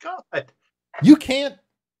 Oh my god! You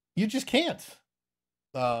just can't.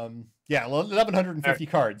 1,150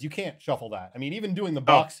 cards. You can't shuffle that. I mean, even doing the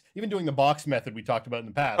box method we talked about in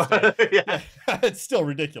the past, it's still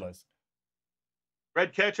ridiculous.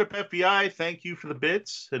 Red Ketchup FBI, thank you for the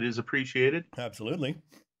bits. It is appreciated. Absolutely.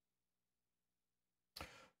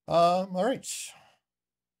 All right.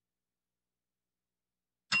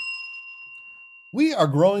 We are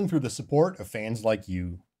growing through the support of fans like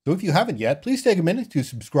you. So if you haven't yet, please take a minute to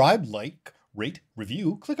subscribe, like, rate,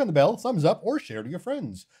 review, click on the bell, thumbs up, or share to your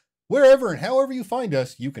friends. Wherever and however you find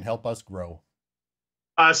us, you can help us grow.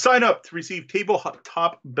 Sign up to receive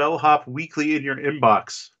Tabletop Bellhop Weekly in your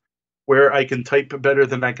inbox, where I can type better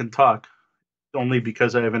than I can talk, only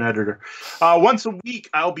because I have an editor. Once a week,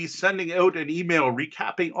 I'll be sending out an email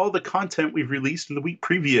recapping all the content we've released in the week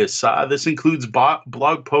previous. This includes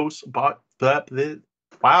blog posts.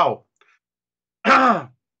 Wow.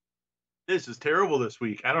 This is terrible this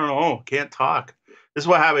week. I don't know. Can't talk. This is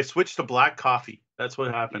what happened. I switched to black coffee. That's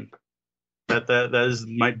what happened. That is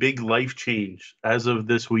my big life change. As of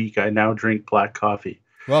this week, I now drink black coffee.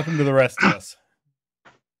 Welcome to the rest of us.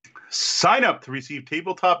 Sign up to receive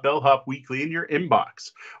Tabletop Bellhop Weekly in your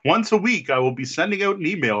inbox. Once a week, I will be sending out an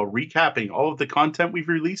email recapping all of the content we've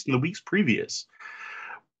released in the weeks previous.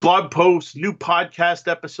 Blog posts, new podcast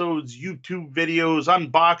episodes, YouTube videos,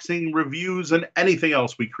 unboxing, reviews, and anything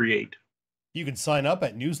else we create. You can sign up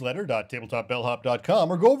at newsletter.tabletopbellhop.com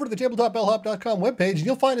or go over to the tabletopbellhop.com webpage and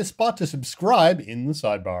you'll find a spot to subscribe in the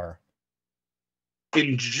sidebar.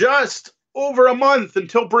 In just over a month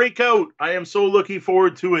until Breakout. I am so looking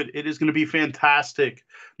forward to it. It is going to be fantastic.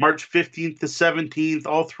 March 15th to 17th,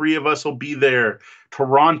 all three of us will be there.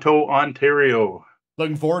 Toronto, Ontario.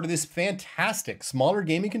 Looking forward to this fantastic smaller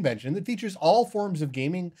gaming convention that features all forms of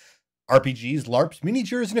gaming, RPGs, LARPs,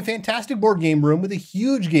 miniatures, and a fantastic board game room with a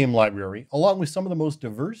huge game library, along with some of the most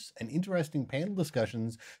diverse and interesting panel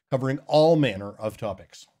discussions covering all manner of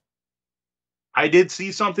topics. I did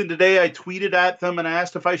see something today. I tweeted at them and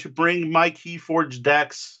asked if I should bring my Keyforge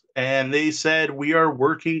decks and they said we are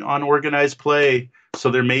working on organized play. So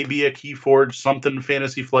there may be a Keyforge something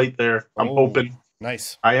Fantasy Flight there. I'm hoping.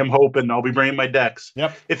 Nice. I am hoping. I'll be bringing my decks.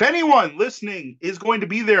 Yep. If anyone listening is going to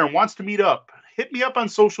be there and wants to meet up, hit me up on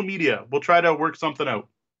social media. We'll try to work something out.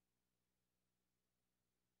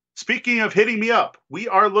 Speaking of hitting me up, we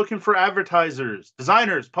are looking for advertisers,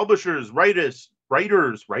 designers, publishers, writerists.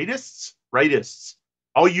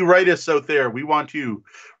 All you writerists out there, we want you.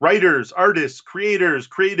 Writers, artists, creators,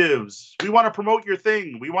 creatives. We want to promote your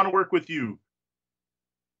thing. We want to work with you.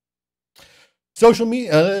 Social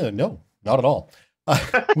media? No, not at all.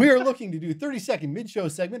 We are looking to do a 30-second mid-show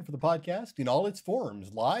segment for the podcast in all its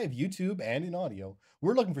forms, live, YouTube, and in audio.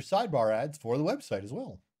 We're looking for sidebar ads for the website as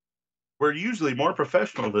well. We're usually more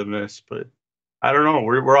professional than this, but I don't know.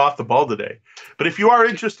 We're off the ball today. But if you are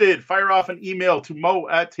interested, fire off an email to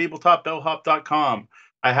mo@tabletopbellhop.com.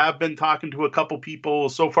 I have been talking to a couple people.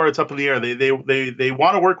 So far, it's up in the air. They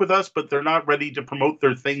want to work with us, but they're not ready to promote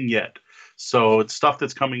their thing yet. So it's stuff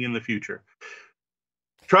that's coming in the future.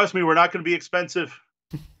 Trust me, we're not going to be expensive.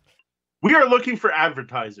 We are looking for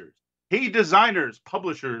advertisers. Hey, designers,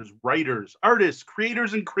 publishers, writers, artists,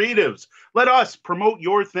 creators, and creatives. Let us promote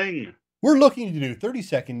your thing. We're looking to do a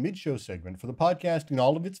 30-second mid-show segment for the podcast in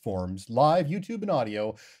all of its forms, live, YouTube, and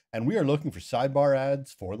audio, and we are looking for sidebar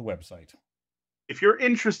ads for the website. If you're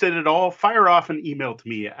interested at all, fire off an email to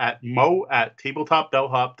me at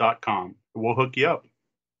mo@tabletopbellhop.com. We'll hook you up.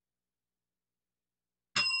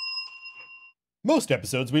 Most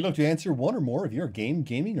episodes, we look to answer one or more of your game,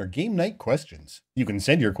 gaming, or game night questions. You can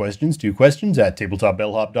send your questions to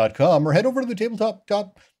questions@tabletopbellhop.com or head over to the tabletop.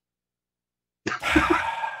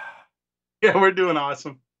 Yeah, we're doing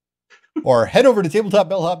awesome. Or head over to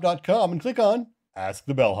tabletopbellhop.com and click on Ask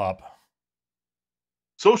the Bellhop.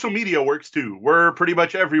 Social media works too. We're pretty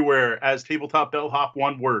much everywhere as Tabletop Bellhop,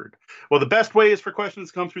 one word. Well, the best way is for questions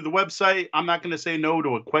to come through the website. I'm not going to say no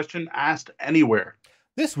to a question asked anywhere.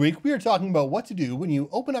 This week, we are talking about what to do when you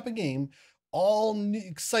open up a game, all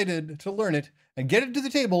excited to learn it, and get it to the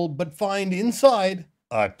table, but find inside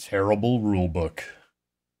a terrible rulebook.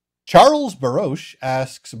 Charles Barouch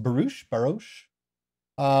asks, Barouch,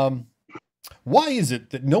 why is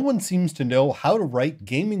it that no one seems to know how to write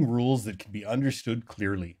gaming rules that can be understood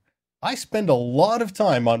clearly? I spend a lot of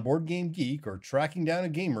time on Board Game Geek or tracking down a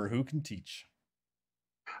gamer who can teach.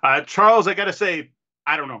 Charles, I got to say,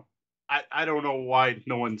 I don't know. I don't know why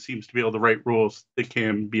no one seems to be able to write rules that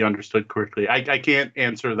can be understood correctly. I can't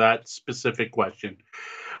answer that specific question.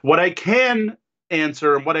 What I can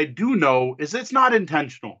answer and what I do know is it's not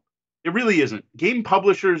intentional. It really isn't. Game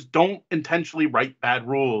publishers don't intentionally write bad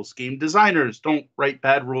rules. Game designers don't write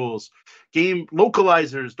bad rules. Game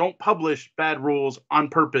localizers don't publish bad rules on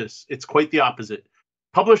purpose. It's quite the opposite.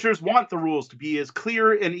 Publishers want the rules to be as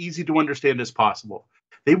clear and easy to understand as possible.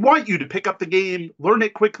 They want you to pick up the game, learn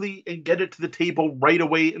it quickly, and get it to the table right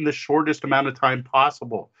away in the shortest amount of time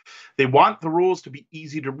possible. They want the rules to be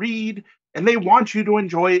easy to read, and they want you to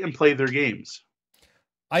enjoy and play their games.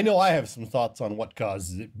 I know I have some thoughts on what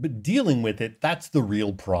causes it, but dealing with it, that's the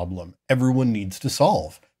real problem everyone needs to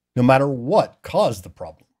solve, no matter what caused the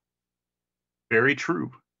problem. Very true.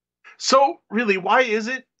 So, really, why is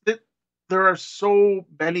it that there are so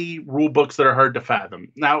many rule books that are hard to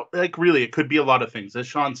fathom? Now, really, it could be a lot of things. As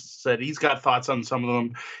Sean said, he's got thoughts on some of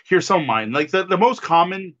them. Here's some of mine. The most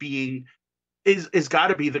common being is got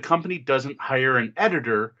to be the company doesn't hire an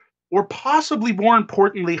editor, or possibly more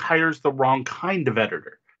importantly, hires the wrong kind of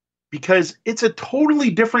editor. Because it's a totally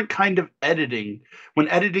different kind of editing when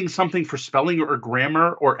editing something for spelling or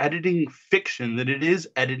grammar or editing fiction than it is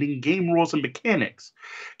editing game rules and mechanics.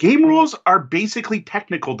 Game rules are basically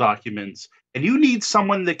technical documents, and you need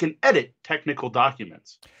someone that can edit technical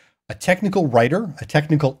documents. A technical writer, a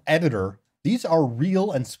technical editor, these are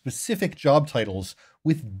real and specific job titles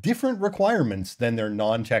with different requirements than their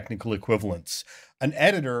non-technical equivalents. An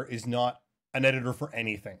editor is not an editor for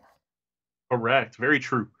anything. Correct. Very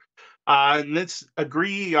true. And let's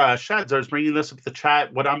agree, Shadzar's bringing this up in the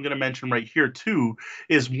chat. What I'm going to mention right here, too,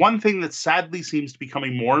 is one thing that sadly seems to be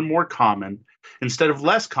becoming more and more common, instead of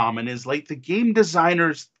less common, is like the game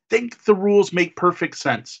designers think the rules make perfect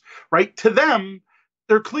sense, right? To them,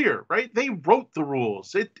 they're clear, right? They wrote the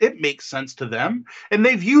rules. It makes sense to them, and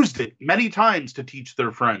they've used it many times to teach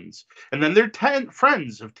their friends. And then their 10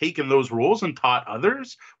 friends have taken those rules and taught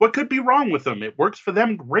others. What could be wrong with them? It works for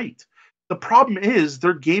them great. The problem is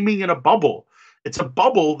they're gaming in a bubble. It's a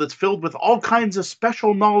bubble that's filled with all kinds of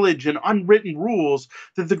special knowledge and unwritten rules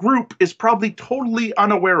that the group is probably totally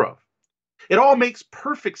unaware of. It all makes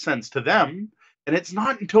perfect sense to them, and it's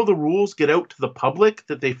not until the rules get out to the public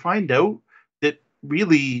that they find out that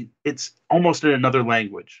really, it's almost in another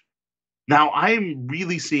language. Now, I'm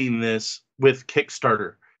really seeing this with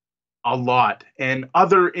Kickstarter a lot and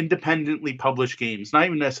other independently published games, not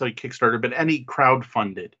even necessarily Kickstarter, but any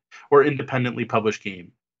crowd-funded or independently published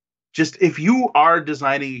game. Just if you are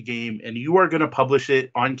designing a game and you are going to publish it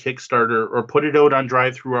on Kickstarter or put it out on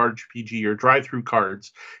Drive-Thru RPG or Drive-Thru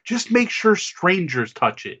Cards, just make sure strangers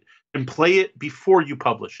touch it and play it before you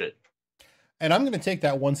publish it. And I'm going to take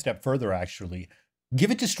that one step further, actually. Give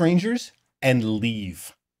it to strangers and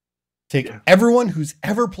leave. Take everyone who's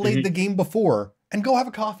ever played the game before and go have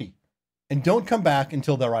a coffee. And don't come back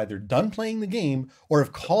until they're either done playing the game or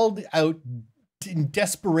have called out in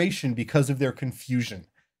desperation because of their confusion.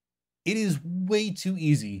 It is way too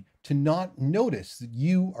easy to not notice that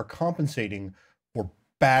you are compensating for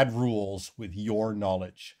bad rules with your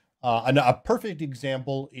knowledge. And a perfect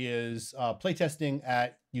example is playtesting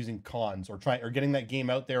at using cons or getting that game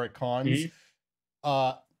out there at cons.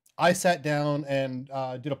 I sat down and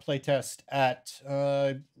did a playtest at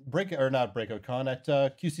Breakout Con at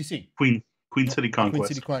QCC. Queen City Conquest. Queen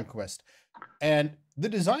City Conquest. And the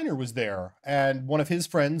designer was there, and one of his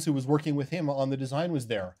friends who was working with him on the design was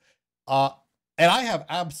there. And I have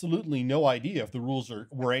absolutely no idea if the rules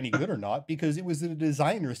were any good or not, because it was the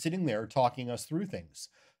designer sitting there talking us through things.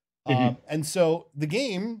 And so the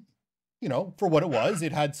game, you know, for what it was,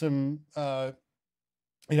 it had some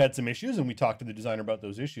issues, and we talked to the designer about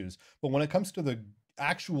those issues. But when it comes to the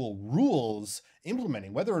actual rules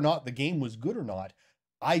implementing, whether or not the game was good or not,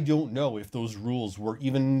 I don't know if those rules were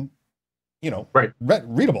even, you know,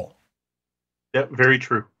 readable. Yeah, very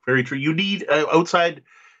true. Very true. You need outside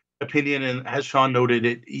opinion, and as Sean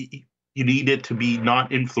noted, you need it to be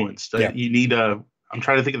not influenced. You need I'm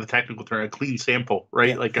trying to think of the technical term, a clean sample,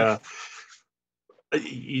 right?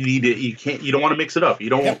 You need it. You don't want to mix it up. You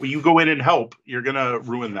don't want, you go in and help, you're gonna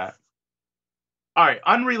ruin that. All right,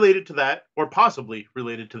 unrelated to that, or possibly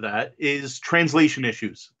related to that, is translation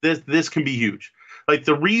issues. This can be huge. Like,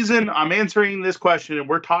 the reason I'm answering this question and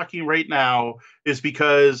we're talking right now is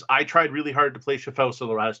because I tried really hard to play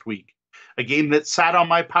Schaffhauser last week, a game that sat on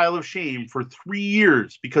my pile of shame for 3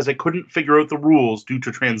 years because I couldn't figure out the rules due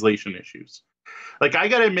to translation issues. Like, I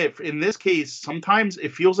gotta admit, in this case, sometimes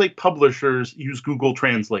it feels like publishers use Google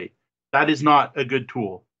Translate. That is not a good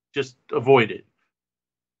tool. Just avoid it.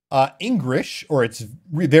 English, or its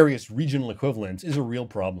various regional equivalents, is a real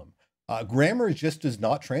problem. Grammar just does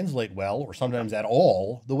not translate well, or sometimes at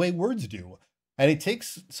all, the way words do. And it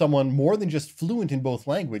takes someone more than just fluent in both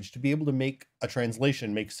language to be able to make a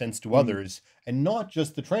translation make sense to others, and not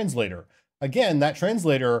just the translator. Again, that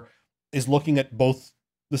translator is looking at both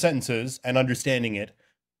the sentences and understanding it,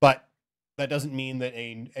 but that doesn't mean that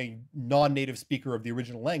a non-native speaker of the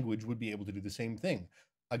original language would be able to do the same thing.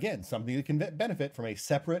 Again, something that can benefit from a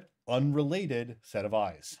separate, unrelated set of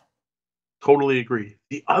eyes. Totally agree.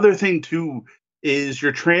 The other thing, too, is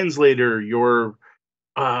your translator, your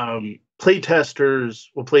playtesters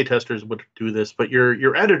would do this, but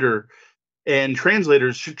your editor and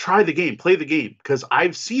translators should try the game, play the game, because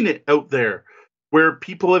I've seen it out there where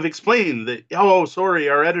people have explained that, oh, sorry,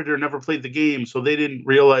 our editor never played the game, so they didn't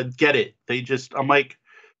realize, get it. I'm like,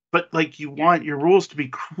 but like, you want your rules to be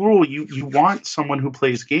cruel. You want someone who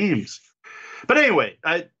plays games. But anyway,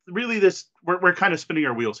 we're kind of spinning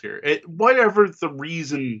our wheels here. Whatever the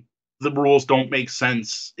reason the rules don't make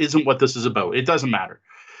sense isn't what this is about. It doesn't matter.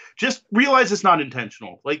 Just realize it's not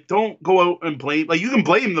intentional. Like, don't go out and blame. Like, you can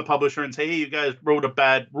blame the publisher and say, hey, you guys wrote a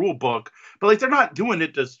bad rule book. But, like, they're not doing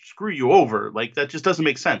it to screw you over. Like, that just doesn't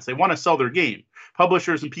make sense. They want to sell their game.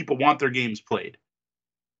 Publishers and people want their games played.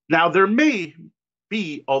 Now, there may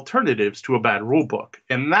be alternatives to a bad rule book.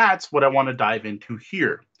 And that's what I want to dive into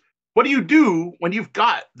here. What do you do when you've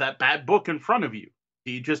got that bad book in front of you?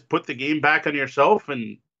 Do you just put the game back on yourself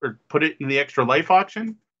or put it in the extra life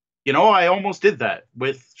auction? You know, I almost did that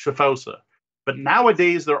with Schaffhauser. But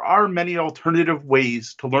nowadays, there are many alternative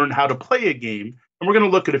ways to learn how to play a game, and we're going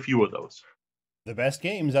to look at a few of those. The best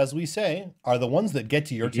games, as we say, are the ones that get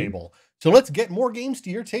to your table. So let's get more games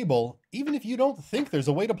to your table, even if you don't think there's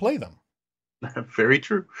a way to play them. Very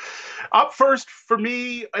true. Up first, for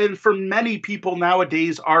me and for many people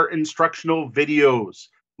nowadays, are instructional videos.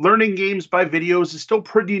 Learning games by videos is still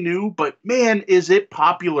pretty new, but man, is it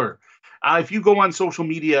popular. If you go on social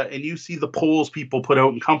media and you see the polls people put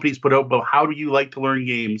out and companies put out about how do you like to learn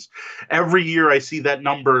games, every year I see that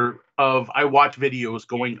number of I watch videos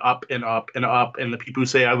going up and up and up, and the people who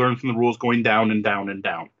say I learned from the rules going down and down and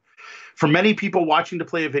down. For many people, watching to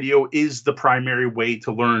play a video is the primary way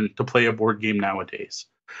to learn to play a board game nowadays.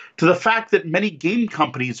 To the fact that many game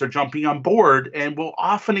companies are jumping on board and will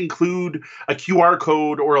often include a QR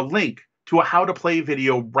code or a link to a how to play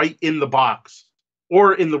video right in the box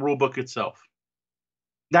or in the rulebook itself.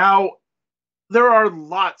 Now, there are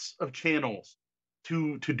lots of channels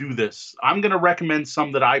to do this. I'm going to recommend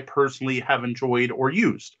some that I personally have enjoyed or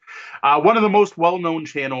used. One of the most well-known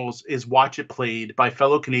channels is Watch It Played by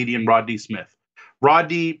fellow Canadian Rodney Smith.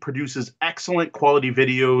 Rodney produces excellent quality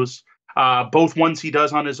videos, both ones he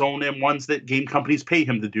does on his own and ones that game companies pay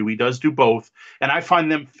him to do. He does do both, and I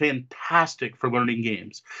find them fantastic for learning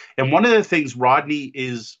games. And one of the things Rodney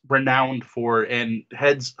is renowned for, and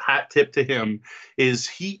head's hat tip to him, is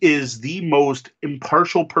he is the most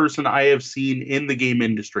impartial person I have seen in the game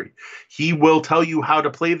industry. He will tell you how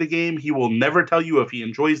to play the game. He will never tell you if he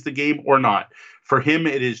enjoys the game or not. For him,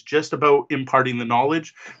 it is just about imparting the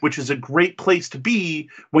knowledge, which is a great place to be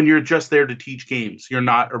when you're just there to teach games. You're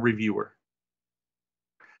not a reviewer.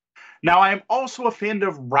 Now, I am also a fan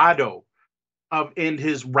of Rado and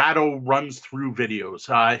his Rado Runs Through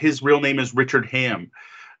videos. His real name is Richard Ham.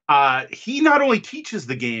 He not only teaches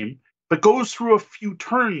the game, but goes through a few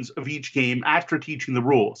turns of each game after teaching the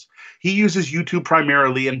rules. He uses YouTube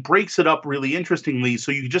primarily and breaks it up really interestingly,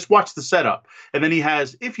 so you just watch the setup. And then he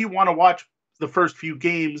has, if you want to watch the first few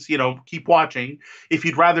games, keep watching. If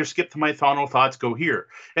you'd rather skip to my final thoughts, go here.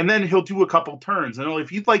 And then he'll do a couple turns. And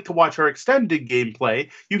if you'd like to watch our extended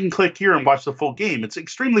gameplay, you can click here and watch the full game. It's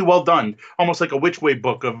extremely well done, almost like a which way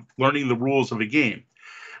book of learning the rules of a game.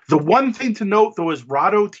 The one thing to note, though, is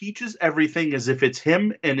Rado teaches everything as if it's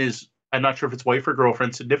him and his, I'm not sure if it's wife or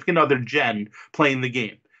girlfriend, significant other, Jen, playing the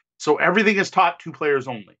game. So everything is taught 2 players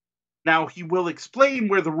only. Now, he will explain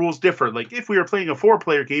where the rules differ. Like, if we were playing a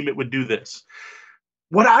 4-player game, it would do this.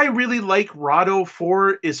 What I really like Rado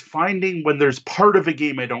for is finding when there's part of a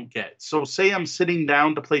game I don't get. So say I'm sitting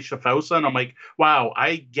down to play Schaffhausen, and I'm like, wow,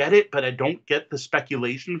 I get it, but I don't get the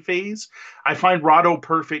speculation phase. I find Rado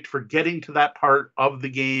perfect for getting to that part of the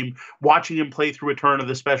game, watching him play through a turn of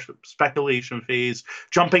the speculation phase,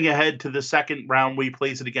 jumping ahead to the second round where he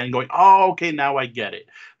plays it again, going, oh, okay, now I get it.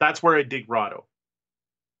 That's where I dig Rado.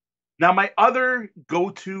 Now, my other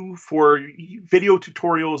go-to for video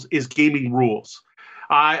tutorials is gaming rules.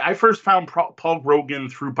 I first found Paul Grogan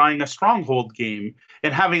through buying a Stronghold game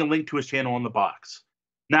and having a link to his channel in the box.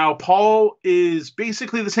 Now, Paul is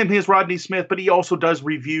basically the same thing as Rodney Smith, but he also does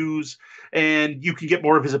reviews, and you can get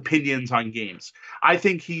more of his opinions on games. I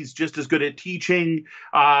think he's just as good at teaching,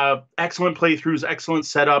 excellent playthroughs, excellent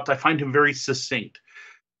setups. I find him very succinct.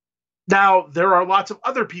 Now, there are lots of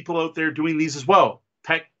other people out there doing these as well.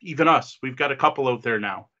 Heck, even us. We've got a couple out there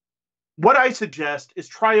now. What I suggest is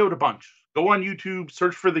try out a bunch. Go on YouTube,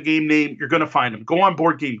 search for the game name. You're going to find them. Go on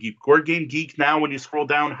Board Game Geek. Board Game Geek now, when you scroll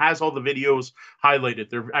down, has all the videos highlighted.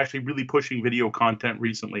 They're actually really pushing video content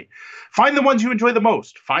recently. Find the ones you enjoy the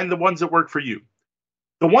most. Find the ones that work for you.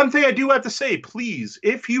 The one thing I do have to say, please,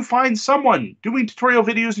 if you find someone doing tutorial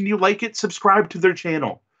videos and you like it, subscribe to their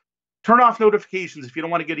channel. Turn off notifications if you don't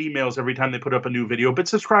want to get emails every time they put up a new video, but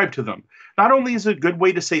subscribe to them. Not only is it a good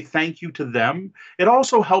way to say thank you to them, it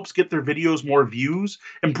also helps get their videos more views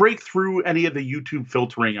and break through any of the YouTube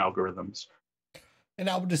filtering algorithms. And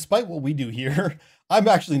now, despite what we do here, I'm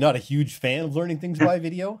actually not a huge fan of learning things by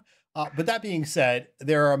video. But that being said,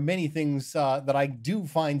 there are many things that I do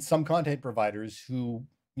find some content providers who,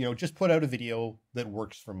 just put out a video that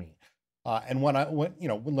works for me. And when I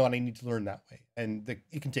need to learn that way, and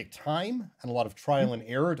it can take time and a lot of trial and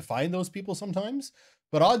error to find those people sometimes,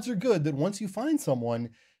 but odds are good that once you find someone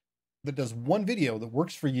that does one video that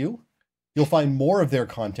works for you, you'll find more of their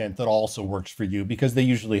content that also works for you because they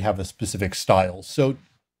usually have a specific style. So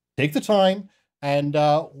take the time and,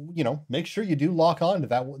 make sure you do lock on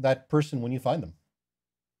to that person when you find them.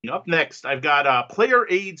 Up next, I've got player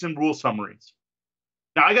aids and rule summaries.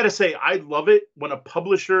 Now, I got to say, I love it when a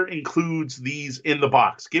publisher includes these in the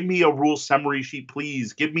box. Give me a rule summary sheet,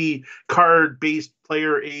 please. Give me card-based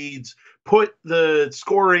player aids. Put the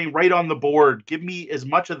scoring right on the board. Give me as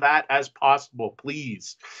much of that as possible,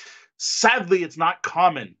 please. Sadly, it's not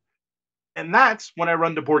common. And that's when I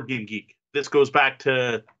run to Board Game Geek. This goes back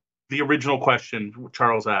to the original question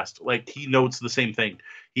Charles asked. Like, he notes the same thing.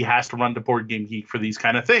 He has to run to Board Game Geek for these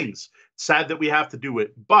kind of things. Sad that we have to do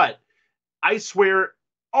it. But I swear,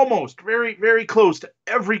 almost very, very close to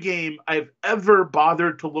every game I've ever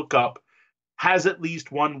bothered to look up has at least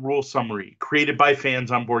one rule summary created by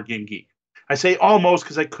fans on Board Game Geek. I say almost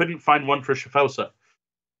because I couldn't find one for Schaffhausen.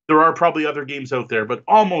 There are probably other games out there, but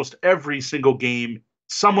almost every single game,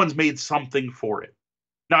 someone's made something for it.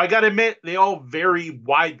 Now, I got to admit, they all vary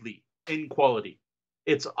widely in quality.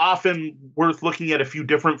 It's often worth looking at a few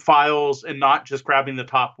different files and not just grabbing the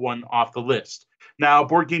top one off the list. Now,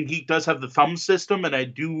 Board Game Geek does have the thumb system, and I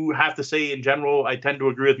do have to say, in general, I tend to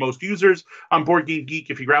agree with most users on Board Game Geek.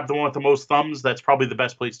 If you grab the one with the most thumbs, that's probably the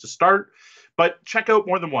best place to start. But check out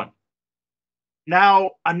more than one.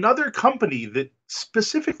 Now, another company that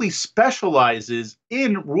specifically specializes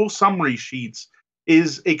in rule summary sheets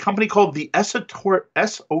is a company called the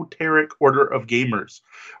Esoteric Order of Gamers,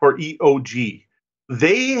 or EOG.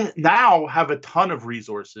 They now have a ton of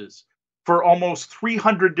resources for almost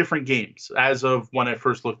 300 different games as of when I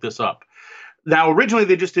first looked this up. Now, originally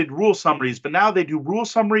they just did rule summaries, but now they do rule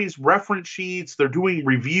summaries, reference sheets, they're doing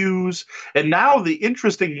reviews, and now the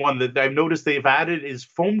interesting one that I've noticed they've added is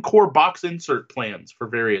foam core box insert plans for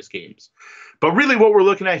various games. But really what we're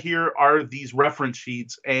looking at here are these reference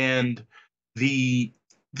sheets and the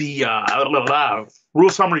rule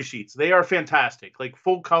summary sheets. They are fantastic, like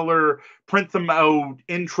full color, print them out,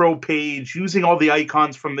 intro page, using all the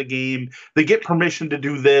icons from the game. They get permission to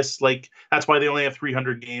do this. Like, that's why they only have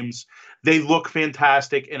 300 games. They look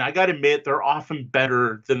fantastic, and I gotta admit, they're often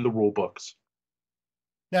better than the rule books.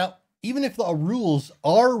 Now, even if the rules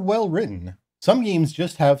are well written, some games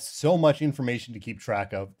just have so much information to keep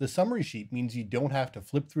track of. The summary sheet means you don't have to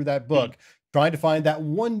flip through that book trying to find that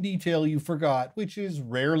one detail you forgot, which is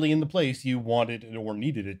rarely in the place you wanted it or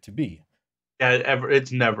needed it to be. Yeah,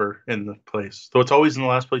 it's never in the place. So it's always in the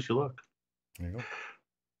last place you look. There you go.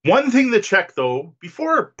 One thing to check, though,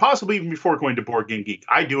 possibly even before going to Board Game Geek,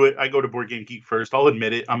 I do it. I go to Board Game Geek first. I'll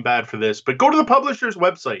admit it. I'm bad for this. But go to the publisher's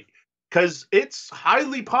website, because it's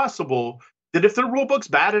highly possible that if their rulebook's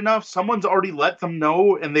bad enough, someone's already let them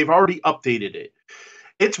know and they've already updated it.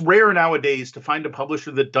 It's rare nowadays to find a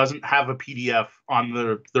publisher that doesn't have a PDF on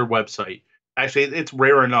their website. Actually, it's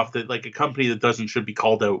rare enough that like a company that doesn't should be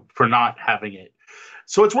called out for not having it.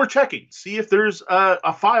 So it's worth checking. See if there's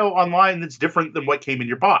a file online that's different than what came in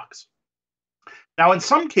your box. Now, in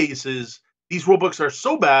some cases, these rulebooks are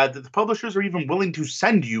so bad that the publishers are even willing to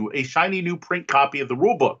send you a shiny new print copy of the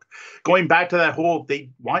rulebook. Going back to that whole, they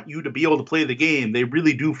want you to be able to play the game. They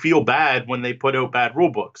really do feel bad when they put out bad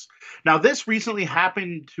rulebooks. Now, this recently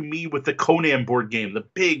happened to me with the Conan board game, the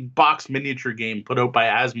big box miniature game put out by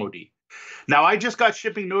Asmodee. Now, I just got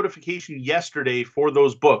shipping notification yesterday for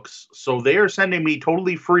those books, so they are sending me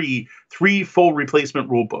totally free 3 full replacement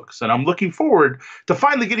rule books, and I'm looking forward to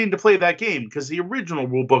finally getting to play that game because the original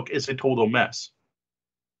rule book is a total mess.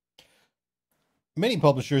 Many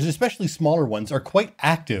publishers, especially smaller ones, are quite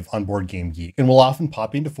active on Board Game Geek and will often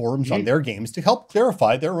pop into forums on their games to help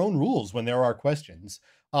clarify their own rules when there are questions.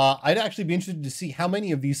 I'd actually be interested to see how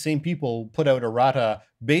many of these same people put out errata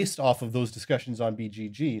based off of those discussions on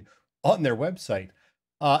BGG on their website.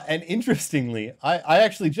 And interestingly, I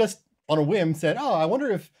actually just on a whim said, oh, I wonder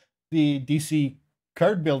if the DC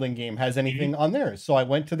card building game has anything on there. So I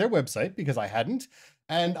went to their website because I hadn't,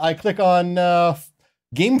 and I click on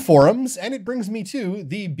game forums, and it brings me to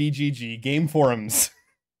the BGG game forums.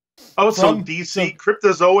 Oh, so DC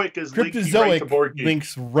Cryptozoic is Cryptozoic to Board Game.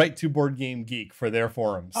 links right to Board Game Geek for their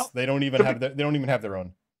forums. Oh, they don't even have their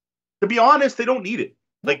own. To be honest, they don't need it.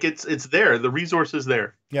 Like it's there. The resource is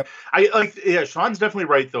there. Yep. Sean's definitely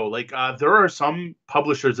right though. Like there are some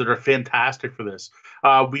publishers that are fantastic for this.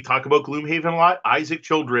 We talk about Gloomhaven a lot. Isaac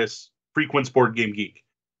Childress frequents Board Game Geek.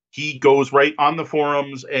 He goes right on the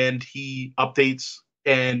forums and he updates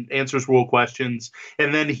and answers rule questions.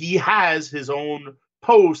 And then he has his own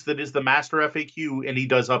post that is the master FAQ and he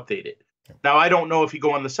does update it. Now, I don't know if you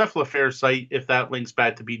go on the Cephalofair site, if that links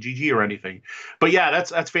back to BGG or anything. But yeah,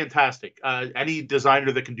 that's fantastic. Any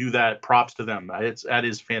designer that can do that, props to them. That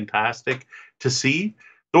is fantastic to see.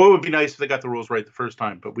 Though it would be nice if they got the rules right the first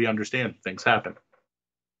time, but we understand things happen.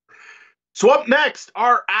 So up next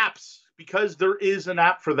are apps, because there is an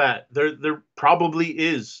app for that. There probably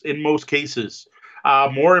is in most cases.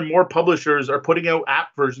 More and more publishers are putting out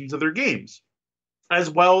app versions of their games, as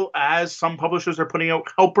well as some publishers are putting out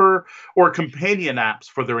helper or companion apps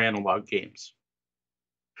for their analog games.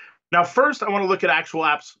 Now, first, I want to look at actual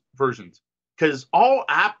apps versions, because all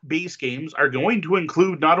app-based games are going to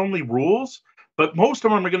include not only rules, but most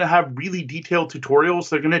of them are going to have really detailed tutorials.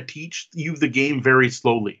 They're going to teach you the game very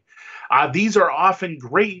slowly. These are often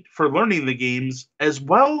great for learning the games, as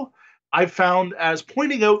well, I've found, as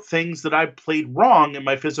pointing out things that I've played wrong in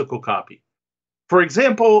my physical copy. For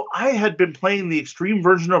example, I had been playing the extreme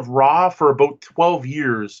version of Raw for about 12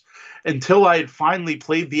 years until I had finally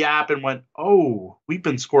played the app and went, oh, we've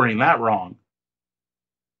been scoring that wrong.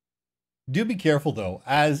 Do be careful, though,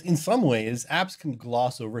 as in some ways, apps can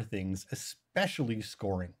gloss over things, especially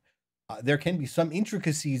scoring. There can be some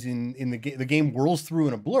intricacies in the game. The game whirls through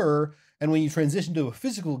in a blur, and when you transition to a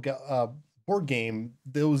physical board game,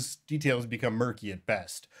 those details become murky at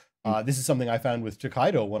best. This is something I found with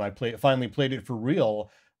Tokaido when I finally played it for real.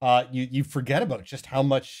 You forget about just how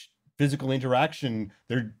much physical interaction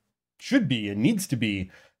there should be and needs to be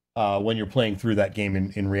when you're playing through that game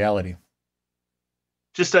in reality.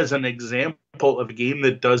 Just as an example of a game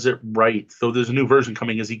that does it right, though there's a new version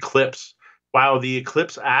coming, is Eclipse. Wow, the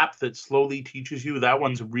Eclipse app that slowly teaches you, that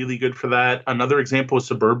one's really good for that. Another example is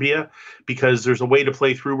Suburbia, because there's a way to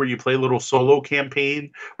play through where you play a little solo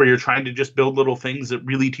campaign where you're trying to just build little things that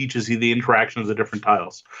really teaches you the interactions of different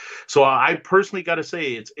tiles. So I personally got to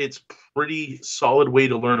say it's pretty solid way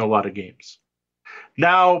to learn a lot of games.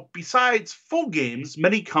 Now, besides full games,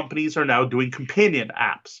 many companies are now doing companion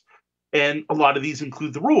apps. And a lot of these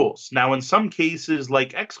include the rules. Now, in some cases,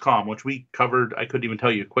 like XCOM, which we covered, I couldn't even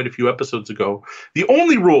tell you, quite a few episodes ago, the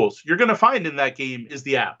only rules you're going to find in that game is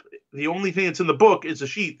the app. The only thing that's in the book is a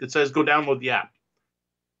sheet that says go download the app.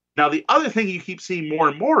 Now, the other thing you keep seeing more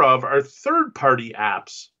and more of are third-party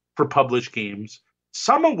apps for published games,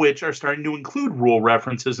 some of which are starting to include rule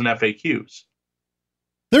references and FAQs.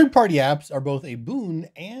 Third-party apps are both a boon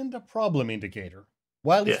and a problem indicator.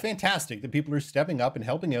 While it's fantastic that people are stepping up and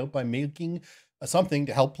helping out by making something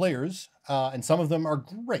to help players, and some of them are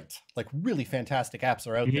great, like really fantastic apps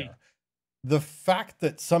are out there. The fact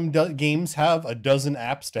that some games have a dozen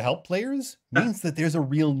apps to help players means that there's a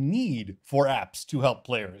real need for apps to help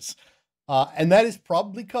players. And that is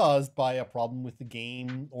probably caused by a problem with the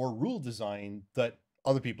game or rule design that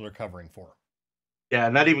other people are covering for. Yeah,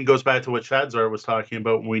 and that even goes back to what Shadzar was talking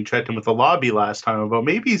about when we checked in with the lobby last time about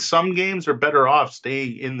maybe some games are better off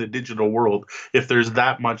staying in the digital world if there's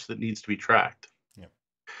that much that needs to be tracked. Yeah.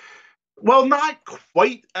 Well, not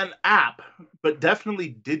quite an app, but definitely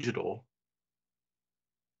digital.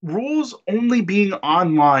 Rules only being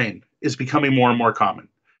online is becoming more and more common.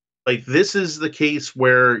 Like, this is the case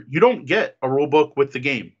where you don't get a rule book with the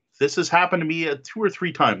game. This has happened to me 2 or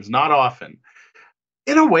 3 times, not often.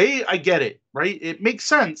 In a way, I get it, right? It makes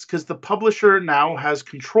sense because the publisher now has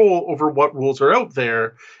control over what rules are out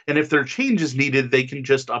there. And if there are changes needed, they can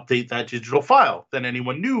just update that digital file. Then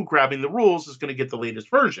anyone new grabbing the rules is going to get the latest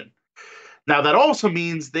version. Now, that also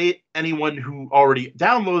means anyone who already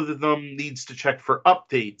downloaded them needs to check for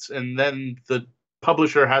updates. And then the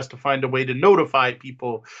publisher has to find a way to notify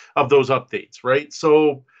people of those updates, right?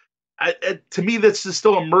 So to me, this is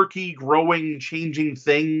still a murky, growing, changing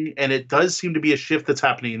thing, and it does seem to be a shift that's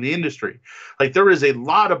happening in the industry. Like, there is a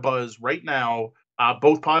lot of buzz right now,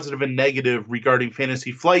 both positive and negative, regarding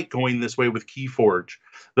Fantasy Flight going this way with Keyforge.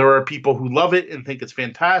 There are people who love it and think it's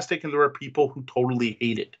fantastic, and there are people who totally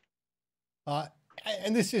hate it.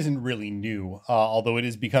 And this isn't really new, although it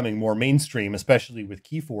is becoming more mainstream, especially with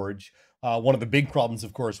Keyforge. One of the big problems,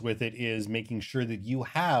 of course, with it is making sure that you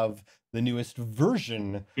have the newest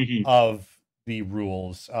version of the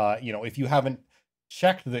rules. If you haven't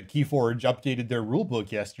checked that Keyforge updated their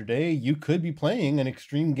rulebook yesterday, you could be playing an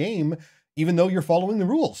extreme game, even though you're following the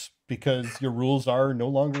rules, because your rules are no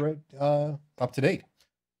longer up to date.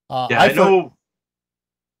 I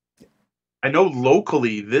know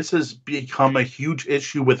locally this has become a huge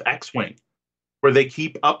issue with X-Wing, where they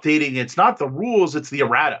keep updating. It's not the rules, it's the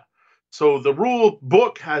errata. So the rule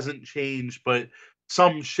book hasn't changed, but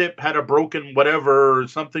some ship had a broken whatever, or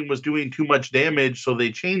something was doing too much damage, so they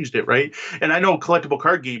changed it, right? And I know collectible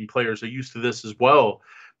card game players are used to this as well,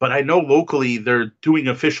 but I know locally they're doing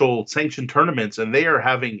official sanctioned tournaments, and they are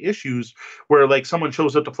having issues where, like, someone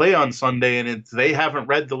shows up to play on Sunday and they haven't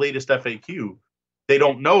read the latest FAQ. They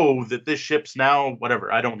don't know that this ship's now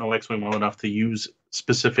whatever. I don't know X-Wing well enough to use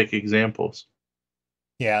specific examples.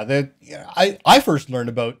 Yeah, I first learned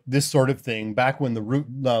about this sort of thing back when the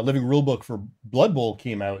Living Rulebook for Blood Bowl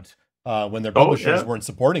came out, when their publishers weren't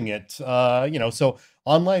supporting it. So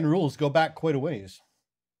online rules go back quite a ways.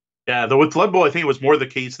 Yeah, though with Blood Bowl, I think it was more the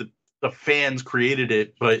case that the fans created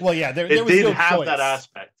it, but there it was did no have choice. that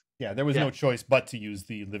aspect. Yeah, there was no choice but to use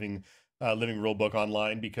the Living Rulebook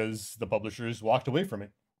online because the publishers walked away from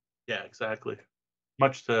it. Yeah, exactly.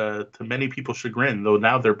 Much to many people's chagrin, though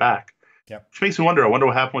now they're back. Yeah, which makes me wonder. I wonder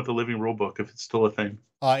what happened with the Living Rulebook, if it's still a thing.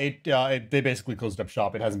 They basically closed up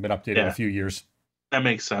shop. It hasn't been updated in a few years. That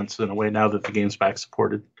makes sense in a way now that the game's back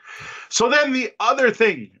supported. So then the other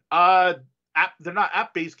thing, they're not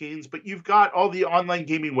app-based games, but you've got all the online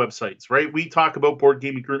gaming websites, right? We talk about Board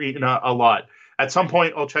Game Geek a lot. At some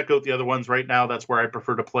point, I'll check out the other ones. Right now, that's where I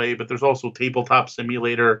prefer to play. But there's also Tabletop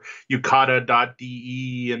Simulator,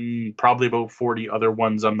 Yukata.de, and probably about 40 other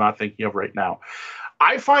ones I'm not thinking of right now.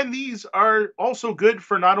 I find these are also good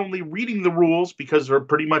for not only reading the rules, because they're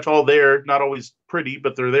pretty much all there, not always pretty,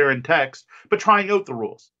 but they're there in text, but trying out the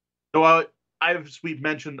rules. So we've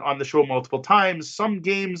mentioned on the show multiple times, some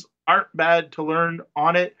games aren't bad to learn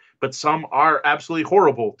on it, but some are absolutely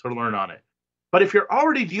horrible to learn on it. But if you're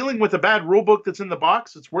already dealing with a bad rulebook that's in the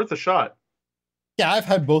box, it's worth a shot. Yeah, I've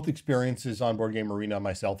had both experiences on Board Game Arena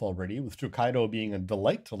myself already, with Tokaido being a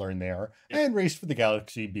delight to learn there, and Race for the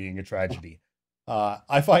Galaxy being a tragedy.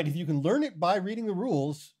 I find if you can learn it by reading the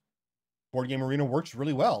rules, Board Game Arena works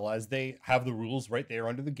really well, as they have the rules right there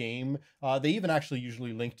under the game. They even actually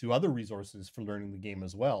usually link to other resources for learning the game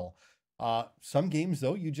as well. Some games,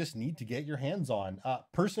 though, you just need to get your hands on.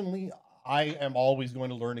 Personally, I am always going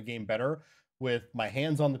to learn a game better with my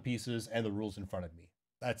hands on the pieces and the rules in front of me.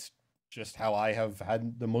 That's just how I have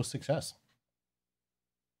had the most success.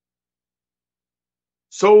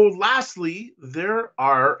 So lastly, there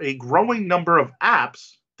are a growing number of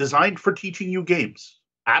apps designed for teaching you games.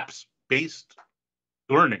 Apps-based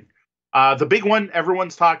learning. The big one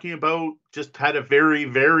everyone's talking about, just had a very,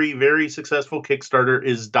 very, very successful Kickstarter,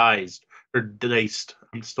 is Dized, or Diced.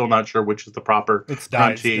 I'm still not sure which is the proper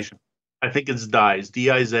pronunciation. I think it's Dized,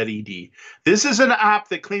 D-I-Z-E-D. This is an app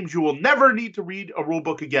that claims you will never need to read a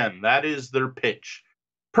rulebook again. That is their pitch.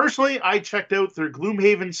 Personally, I checked out their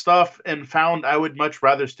Gloomhaven stuff and found I would much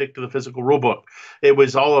rather stick to the physical rulebook. It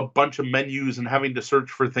was all a bunch of menus and having to search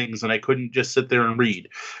for things, and I couldn't just sit there and read.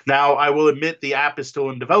 Now, I will admit the app is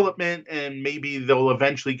still in development, and maybe they'll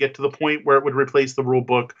eventually get to the point where it would replace the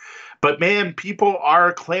rulebook. But man, people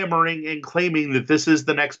are clamoring and claiming that this is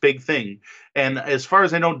the next big thing. And as far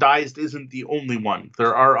as I know, Dized isn't the only one.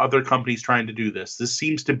 There are other companies trying to do this. This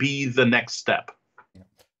seems to be the next step.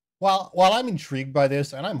 While I'm intrigued by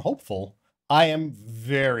this and I'm hopeful, I am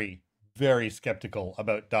very, very skeptical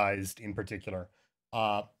about Dized in particular.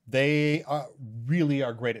 They really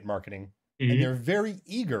are great at marketing, and they're very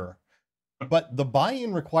eager, but the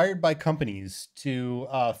buy-in required by companies to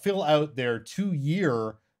fill out their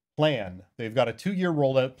 2-year plan. They've got a 2-year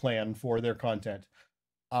rollout plan for their content.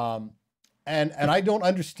 And I don't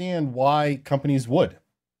understand why companies would.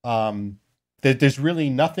 There's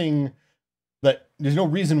really nothing there's no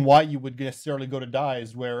reason why you would necessarily go to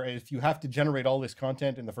Dized, where if you have to generate all this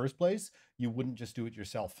content in the first place, you wouldn't just do it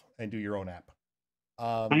yourself and do your own app.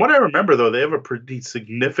 From what I remember, though, they have a pretty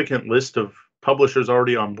significant list of publishers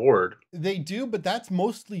already on board. They do, but that's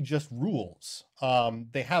mostly just rules.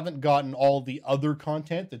 They haven't gotten all the other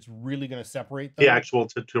content that's really going to separate them. The actual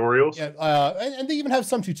tutorials. Yeah, and they even have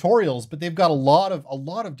some tutorials, but they've got a lot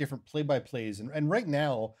of different play-by-plays. And right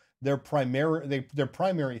now, their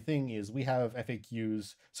primary thing is we have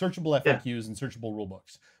FAQs, searchable FAQs, and searchable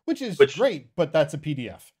rulebooks, which is great, but that's a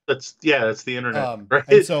PDF. That's the internet, right?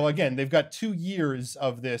 And so again, they've got 2 years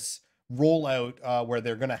of this rollout where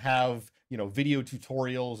they're going to have video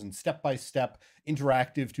tutorials and step-by-step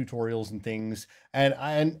interactive tutorials and things,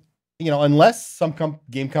 and unless some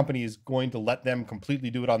game company is going to let them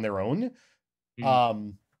completely do it on their own.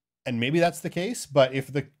 And maybe that's the case, but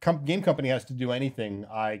if the game company has to do anything,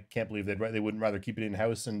 I can't believe they wouldn't rather keep it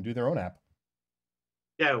in-house and do their own app.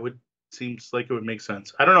 Yeah, seems like it would make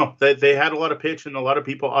sense. I don't know. They had a lot of pitch, and a lot of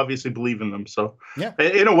people obviously believe in them. So yeah,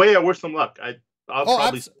 in a way, I wish them luck. I'll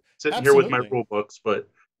probably sit here with my rule books, but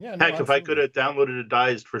heck, if I could have downloaded a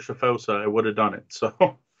Dized for Shafosa, I would have done it.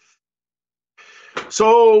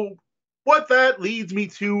 So what that leads me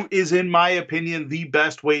to is, in my opinion, the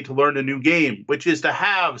best way to learn a new game, which is to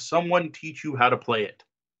have someone teach you how to play it.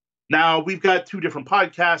 Now, we've got 2 different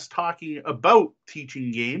podcasts talking about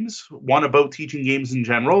teaching games, one about teaching games in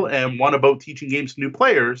general and one about teaching games to new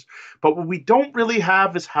players. But what we don't really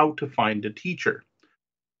have is how to find a teacher.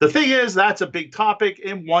 The thing is, that's a big topic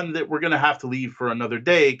and one that we're going to have to leave for another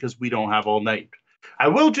day because we don't have all night. I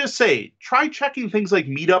will just say, try checking things like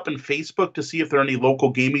Meetup and Facebook to see if there are any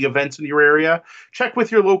local gaming events in your area. Check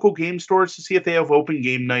with your local game stores to see if they have open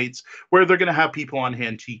game nights where they're going to have people on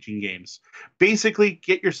hand teaching games. Basically,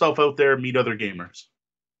 get yourself out there and meet other gamers.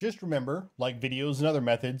 Just remember, like videos and other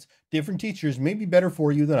methods, different teachers may be better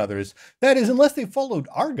for you than others. That is, unless they followed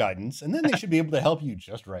our guidance, and then they should be able to help you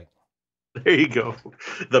just right. There you go.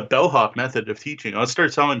 The bellhop method of teaching. I'll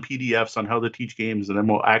start selling PDFs on how to teach games, and then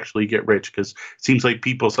we'll actually get rich, because it seems like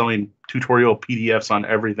people selling tutorial PDFs on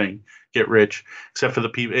everything get rich, except for the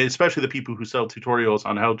people, especially the people who sell tutorials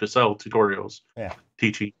on how to sell tutorials. Yeah.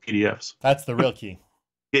 Teaching PDFs. That's the real key.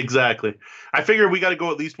 Exactly. I figure we got to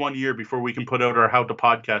go at least 1 year before we can put out our How to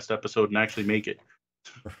Podcast episode and actually make it.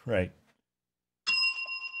 Right.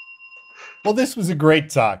 Well, this was a great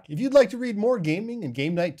talk. If you'd like to read more gaming and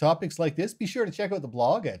game night topics like this, be sure to check out the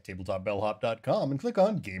blog at tabletopbellhop.com and click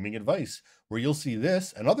on Gaming Advice, where you'll see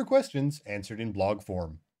this and other questions answered in blog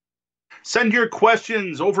form. Send your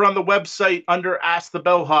questions over on the website under Ask the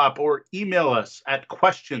Bellhop, or email us at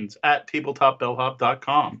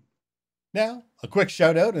questions@tabletopbellhop.com. Now, a quick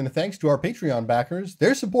shout out and a thanks to our Patreon backers.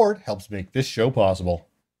 Their support helps make this show possible.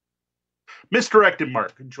 Misdirected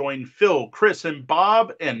Mark. Join Phil, Chris, and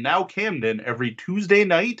Bob, and now Camden every Tuesday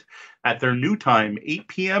night at their new time, 8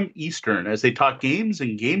 p.m. Eastern, as they talk games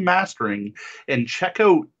and game mastering and check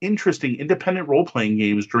out interesting independent role-playing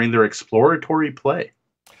games during their exploratory play.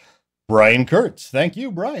 Brian Kurtz. Thank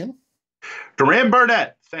you, Brian. Duran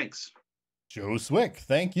Barnett. Thanks. Joe Swick.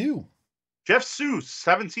 Thank you. Jeff Seuss.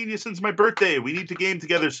 Haven't seen you since my birthday. We need to game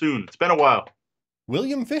together soon. It's been a while.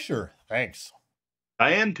 William Fisher. Thanks.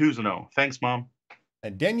 Diane Tuzano. Thanks, Mom.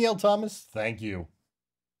 And Danielle Thomas. Thank you.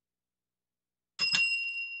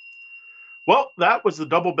 Well, that was the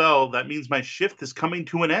double bell. That means my shift is coming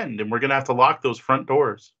to an end, and we're going to have to lock those front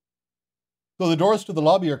doors. So the doors to the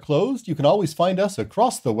lobby are closed. You can always find us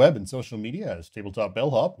across the web and social media as Tabletop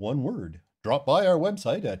Bellhop, one word. Drop by our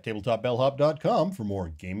website at tabletopbellhop.com for more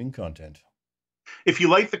gaming content. If you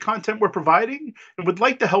like the content we're providing and would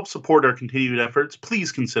like to help support our continued efforts,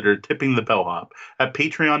 please consider tipping the bellhop at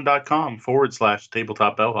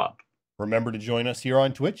patreon.com/tabletop bellhop. Remember to join us here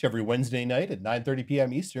on Twitch every Wednesday night at 9:30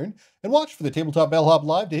 p.m. Eastern, and watch for the Tabletop Bellhop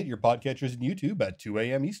Live to hit your podcatchers and YouTube at 2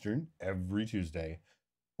 a.m. Eastern every Tuesday.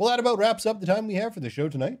 Well, that about wraps up the time we have for the show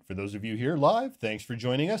tonight. For those of you here live, thanks for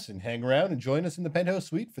joining us, and hang around and join us in the Penthouse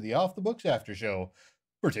Suite for the Off the Books After Show.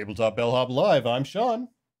 For Tabletop Bellhop Live, I'm Sean.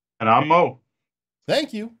 And I'm Mo.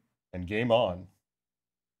 Thank you, and game on.